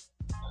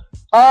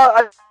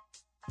 I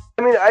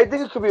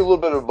think it could be a little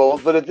bit of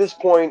both, but at this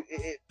point,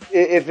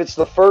 if it's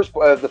the first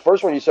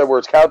one you said where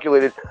it's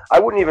calculated, I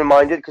wouldn't even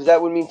mind it, because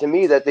that would mean to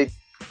me that they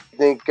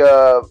think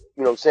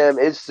Sam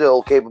is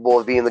still capable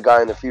of being the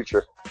guy in the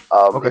future.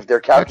 If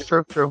they're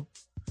calculating, true,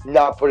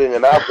 not putting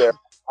him out there,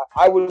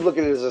 I would look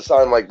at it as a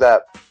sign like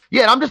that.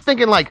 Yeah, and I'm just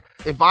thinking, like,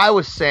 if I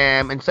was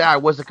Sam and say I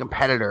was a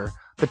competitor,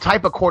 the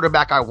type of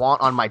quarterback I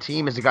want on my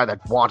team is a guy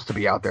that wants to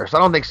be out there. So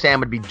I don't think Sam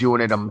would be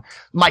doing it.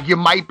 Mike, you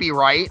might be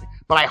right,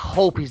 but I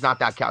hope he's not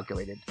that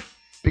calculated,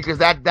 because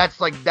that's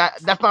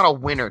not a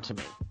winner to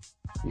me.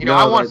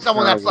 I want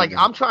someone that's like,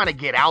 I'm trying to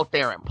get out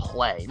there and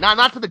play.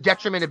 Not to the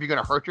detriment if you're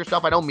going to hurt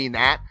yourself. I don't mean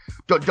that.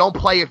 Don't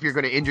play if you're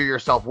going to injure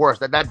yourself worse.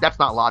 That's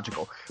not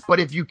logical. But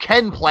if you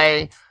can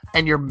play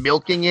and you're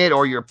milking it,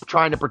 or you're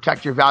trying to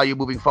protect your value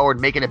moving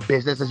forward, making a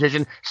business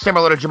decision,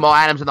 similar to Jamal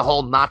Adams and the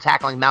whole not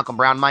tackling Malcolm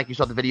Brown, Mike, you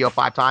saw the video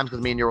 5 times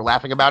because me and you were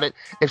laughing about it.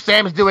 If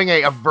Sam's doing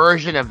a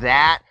version of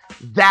that,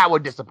 that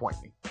would disappoint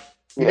me.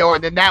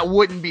 And then that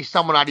wouldn't be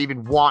someone I'd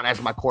even want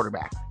as my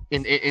quarterback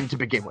in to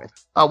begin with.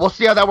 We'll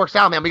see how that works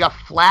out, man. We got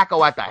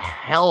Flacco at the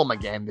helm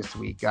again this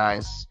week,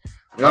 guys.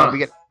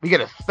 We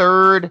get a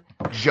third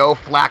Joe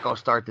Flacco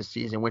start this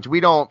season, which we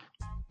don't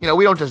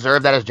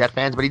deserve that as Jet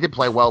fans, but he did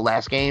play well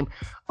last game.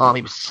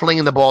 He was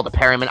slinging the ball to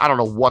Perriman. I don't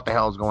know what the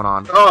hell is going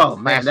on. Oh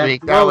man, last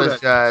week. That was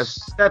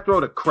that throw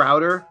to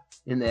Crowder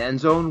in the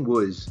end zone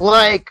was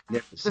like the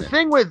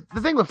thing with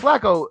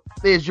Flacco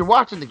is you're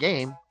watching the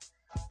game,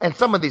 and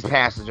some of these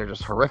passes are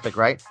just horrific,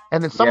 right?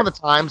 And then some of the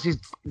times he's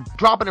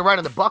dropping it right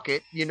in the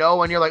bucket, and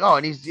you're like, oh,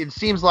 and it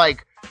seems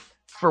like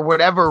for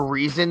whatever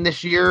reason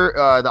this year,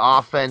 the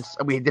offense,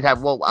 we did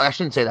have, well, I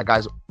shouldn't say that,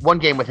 guys. One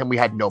game with him, we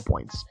had no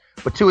points.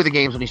 But 2 of the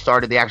games when he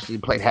started, they actually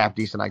played half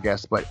decent, I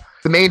guess. But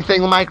the main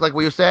thing, Mike, like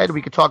we said,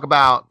 we could talk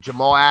about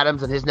Jamal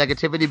Adams and his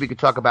negativity. We could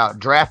talk about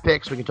draft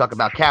picks. We could talk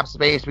about cap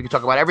space. We could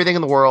talk about everything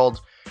in the world.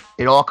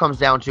 It all comes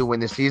down to when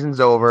the season's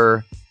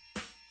over,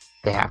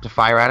 they have to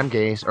fire Adam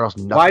Gase or else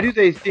nothing. Why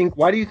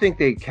do you think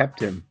they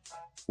kept him?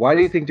 Why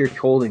do you think they're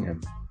holding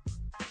him?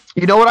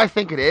 You know what I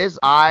think it is?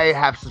 I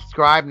have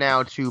subscribed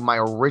now to my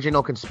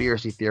original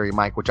conspiracy theory,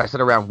 Mike, which I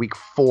said around week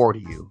 4 to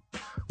you,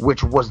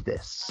 which was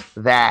this,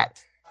 that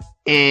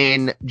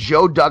in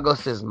Joe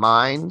Douglas's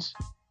mind,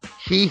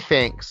 he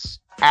thinks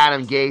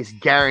Adam Gase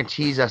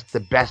guarantees us the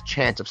best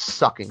chance of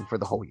sucking for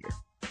the whole year.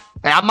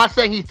 And I'm not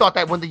saying he thought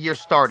that when the year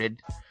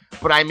started,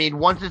 but I mean,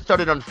 once it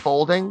started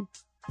unfolding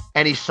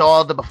and he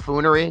saw the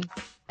buffoonery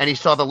and he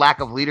saw the lack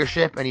of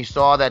leadership and he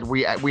saw that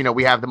we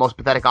have the most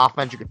pathetic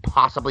offense you could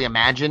possibly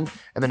imagine,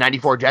 and the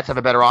 94 Jets have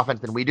a better offense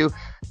than we do.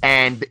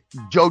 And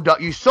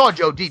you saw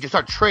Joe D just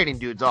start trading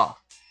dudes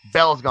off.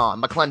 Bell's gone.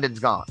 McClendon's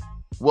gone.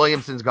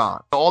 Williamson's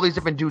gone. All these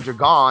different dudes are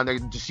gone.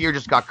 Desir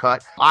just got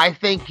cut. I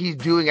think he's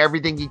doing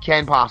everything he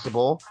can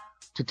possible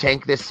to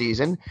tank this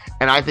season.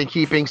 And I think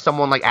keeping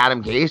someone like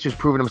Adam Gase, who's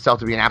proven himself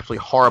to be an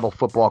absolutely horrible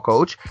football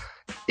coach,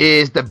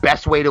 is the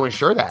best way to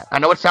ensure that. I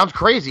know it sounds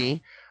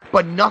crazy,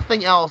 but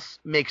nothing else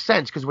makes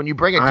sense, because when you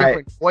bring a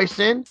different voice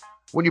in,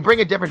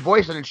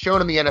 and it's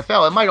shown in the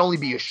NFL, it might only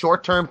be a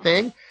short-term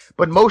thing,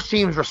 but most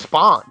teams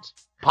respond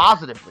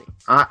positively.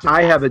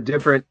 I have a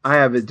different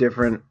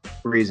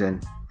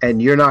reason. And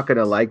you're not going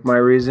to like my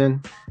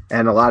reason.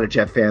 And a lot of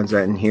Jet fans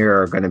in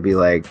here are going to be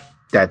like,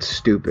 that's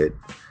stupid.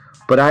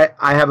 But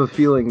I have a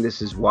feeling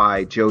this is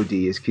why Joe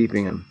D is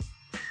keeping him.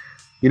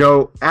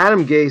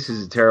 Adam Gase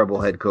is a terrible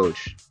head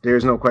coach.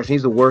 There's no question.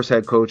 He's the worst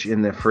head coach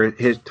in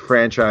his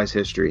franchise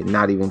history.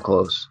 Not even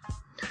close.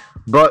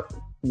 But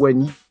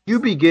when you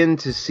begin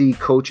to see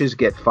coaches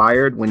get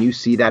fired, when you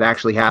see that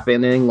actually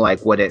happening, like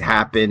what had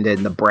happened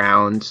in the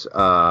Browns,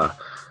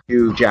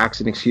 Hugh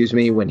Jackson,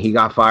 when he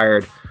got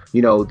fired,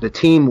 the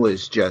team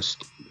was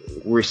just,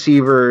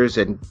 receivers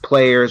and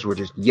players were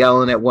just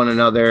yelling at one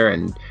another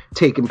and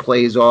taking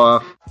plays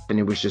off, and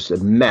it was just a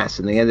mess.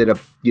 And they ended up,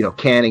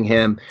 canning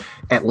him.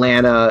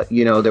 Atlanta,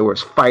 there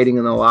was fighting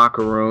in the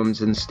locker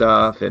rooms and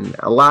stuff. And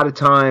a lot of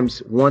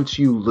times, once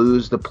you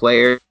lose the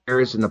players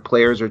and the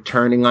players are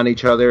turning on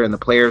each other and the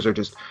players are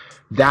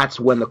that's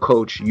when the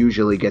coach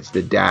usually gets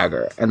the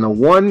dagger. And the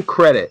one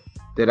credit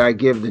that I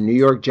give the New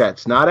York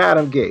Jets, not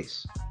Adam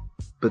Gase,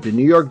 but the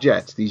New York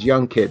Jets, these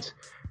young kids,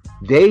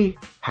 they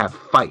have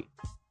fight.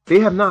 They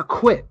have not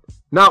quit.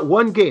 Not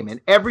one game.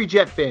 And every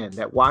Jet fan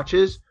that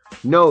watches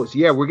knows,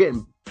 we're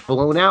getting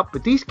blown out,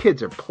 but these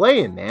kids are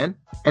playing, man.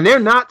 And they're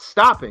not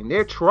stopping.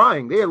 They're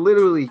trying. They're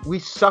literally, we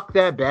suck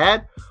that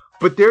bad,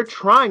 but they're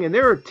trying, and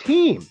they're a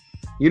team.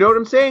 You know what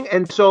I'm saying?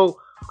 And so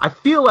I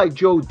feel like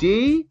Joe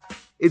D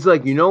is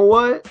like, you know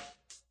what?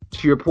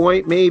 To your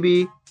point,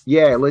 maybe,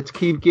 let's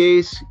keep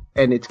Gase,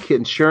 and it's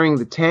ensuring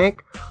the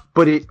tank,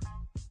 but it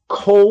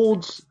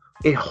holds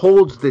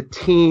the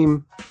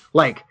team.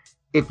 Like,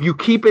 if you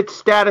keep it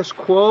status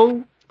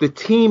quo, the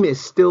team is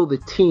still the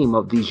team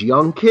of these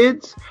young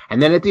kids.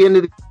 And then at the end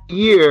of the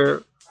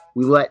year,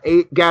 we let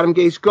Adam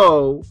Gase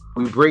go.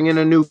 We bring in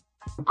a new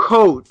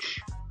coach.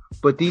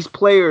 But these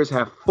players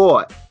have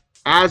fought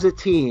as a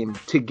team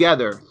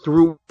together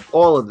through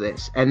all of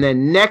this. And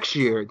then next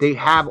year, they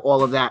have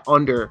all of that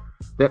under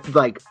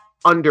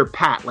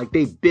pat. Like,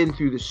 they've been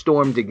through the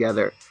storm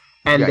together.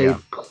 And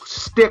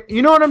stick.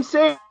 You know what I'm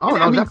saying? Oh, no,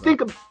 I mean,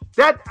 definitely.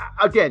 that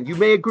again, you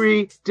may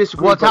agree,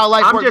 disagree. Well, it's how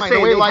life I'm works. just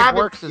saying The way they life haven't-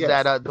 works is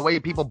that the way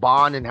people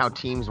bond and how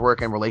teams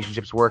work and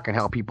relationships work and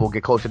how people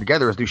get closer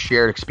together is through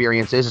shared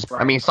experiences.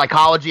 I mean,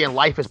 psychology and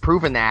life has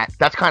proven that.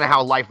 That's kind of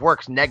how life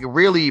works.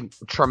 Really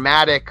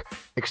traumatic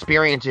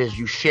experiences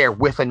you share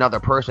with another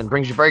person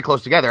brings you very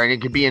close together. And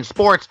it could be in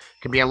sports,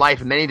 it can be in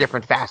life in many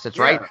different facets,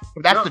 right?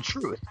 But that's the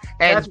truth.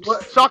 And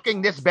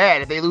sucking this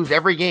bad, if they lose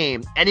every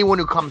game, anyone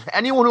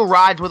who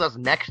rides with us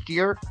next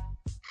year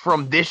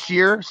from this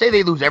year, say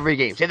they lose every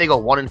game, say they go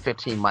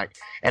 1-15, Mike,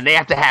 and they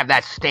have to have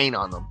that stain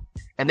on them,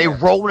 and they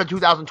roll into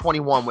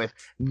 2021 with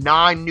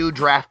 9 new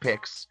draft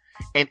picks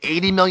and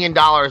 $80 million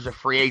of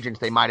free agents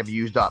they might have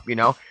used up, you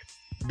know,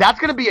 that's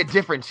going to be a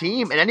different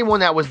team, and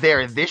anyone that was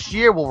there this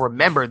year will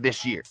remember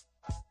this year.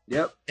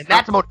 Yep. And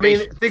that's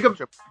motivation. I mean,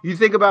 you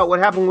think about what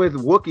happened with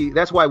Wookie.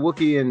 That's why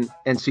Wookie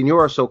and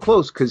Senor are so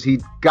close, because he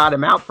got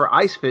him out for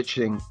ice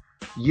fishing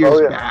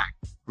years back.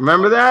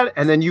 Remember that?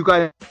 And then you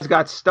guys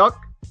got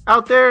stuck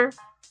out there,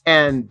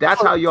 and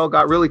that's how y'all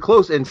got really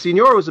close. And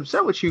Senor was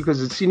upset with you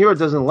because Senor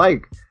doesn't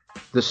like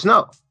the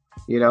snow,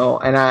 you know.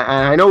 And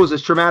I know it was a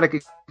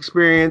traumatic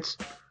experience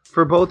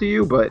for both of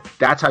you, but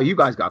that's how you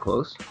guys got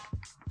close.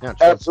 Yeah,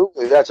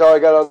 absolutely. That's how I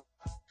got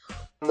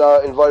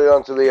invited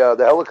onto the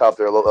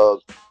helicopter.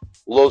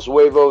 Los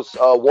Huevos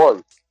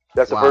 1.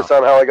 That's the first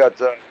time how I got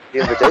the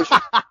invitation.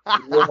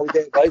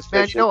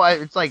 Man, you know,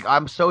 it's like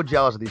I'm so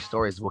jealous of these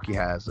stories Wookie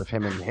has of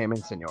him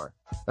and Senor.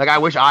 Like, I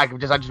wish I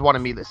just want to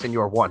meet the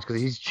Senor once,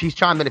 because she's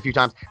chimed in a few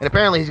times, and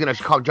apparently he's gonna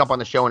jump on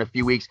the show in a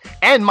few weeks.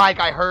 And Mike,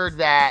 I heard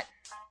that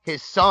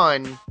his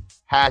son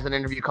has an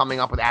interview coming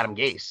up with Adam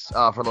Gase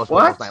for Los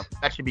Huevos Night.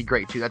 That should be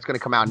great too. That's gonna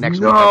come out next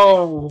week.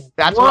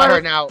 That's what I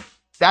heard. Now,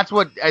 that's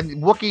what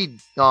Wookie,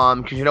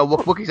 because you know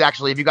Wookie's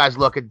actually, if you guys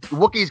look,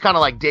 Wookie's kind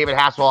of like David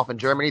Hasselhoff in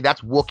Germany.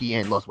 That's Wookie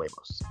in Los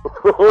Huevos.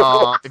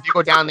 If you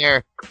go down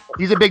there,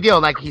 he's a big deal.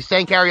 Like, he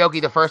sang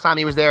karaoke the first time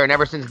he was there, and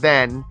ever since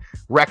then,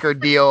 record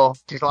deal.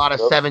 Takes a lot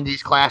of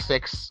 70s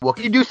classics.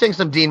 Wookie, you do sing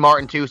some Dean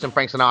Martin too, some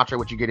Frank Sinatra,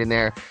 which you get in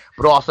there,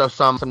 but also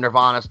some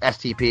Nirvana,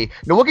 STP.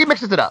 Now, Wookie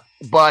mixes it up,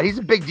 but he's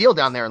a big deal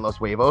down there in Los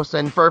Huevos,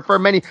 and for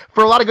a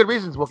lot of good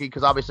reasons, Wookie,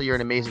 because obviously you're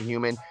an amazing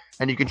human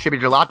and you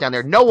contributed a lot down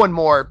there. No one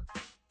more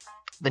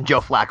than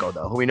Joe Flacco,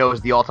 though, who we know is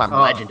the all-time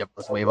legend of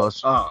Los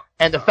Huevos.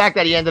 And the fact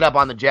that he ended up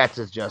on the Jets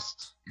is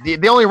just... They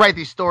only write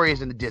these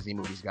stories in the Disney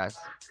movies, guys.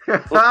 You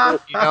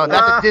know,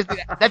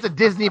 that's a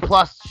Disney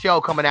Plus show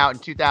coming out in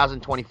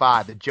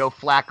 2025, the Joe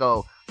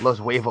Flacco Los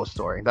Huevos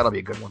story. That'll be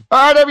a good one.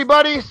 All right,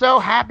 everybody. So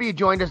happy you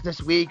joined us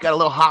this week. Got a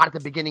little hot at the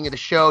beginning of the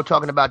show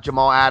talking about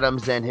Jamal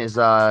Adams and his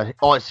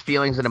all his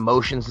feelings and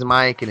emotions,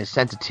 Mike, and his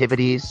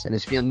sensitivities and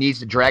his needs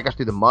to drag us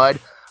through the mud.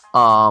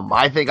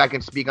 I think I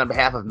can speak on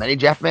behalf of many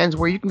Jeff fans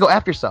where you can go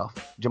F yourself,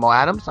 Jamal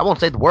Adams. I won't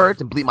say the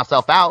words and bleep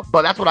myself out,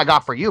 but that's what I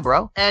got for you,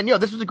 bro. And, you know,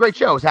 this was a great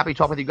show. I was happy to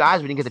talk with you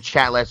guys. We didn't get to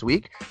chat last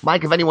week.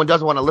 Mike, if anyone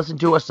does want to listen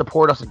to us,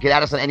 support us, and get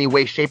at us in any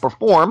way, shape, or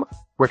form,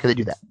 where can they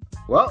do that?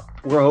 Well,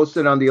 we're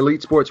hosted on the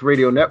Elite Sports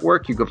Radio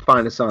Network. You can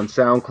find us on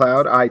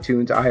SoundCloud,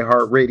 iTunes,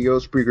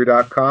 iHeartRadio,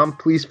 Spreaker.com.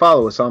 Please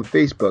follow us on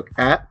Facebook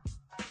at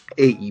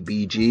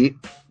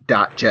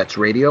AEBG.Jets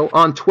Radio,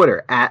 on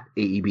Twitter at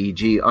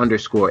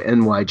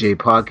AEBG_NYJ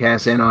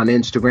Podcast, and on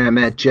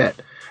Instagram at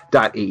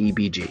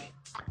Jet.AEBG.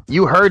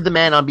 You heard the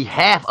man on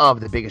behalf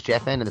of the biggest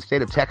Jet fan in the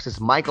state of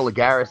Texas, Michael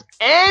Agaris,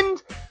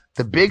 and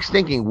the big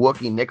stinking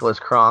Wookie, Nicholas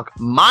Kronk.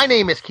 My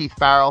name is Keith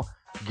Farrell.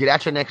 Get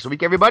at you next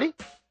week, everybody.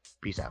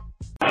 Peace out.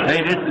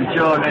 Hey, this is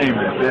Joe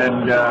Namath,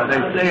 and they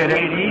say it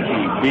ain't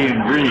easy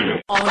being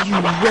green. Are you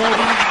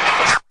ready?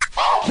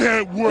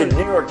 Can't wait. The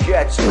New York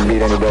Jets will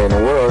beat anybody in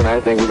the world, and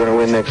I think we're going to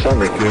win next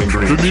Sunday.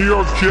 The New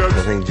York Jets.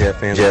 I think Jet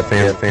fans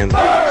Bird,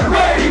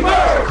 Brady,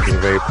 Bird!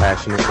 are very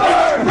passionate.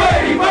 Bird,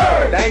 Brady,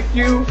 Bird! Thank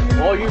you,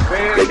 all you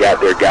fans. They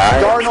got their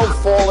guy. Darnold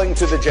falling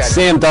to the Jets.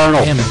 Sam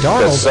Darnold.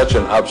 That's such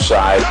an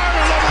upside.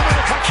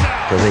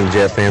 I think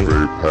Jet fans are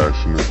Very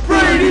passionate.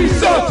 Brady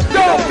sucks!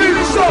 Don't be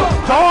sucks!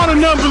 To all the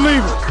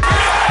non-believers.